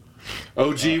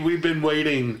 OG, we've been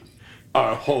waiting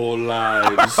our whole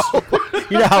lives.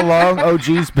 You know how long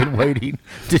OG's been waiting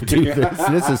to do this?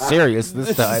 This is serious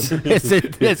this time. It's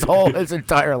his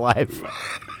entire life.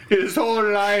 His whole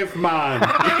life, man.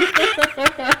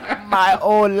 My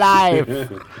whole life.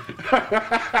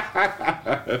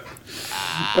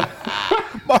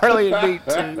 Marley and me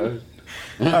too.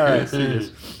 All right, see you.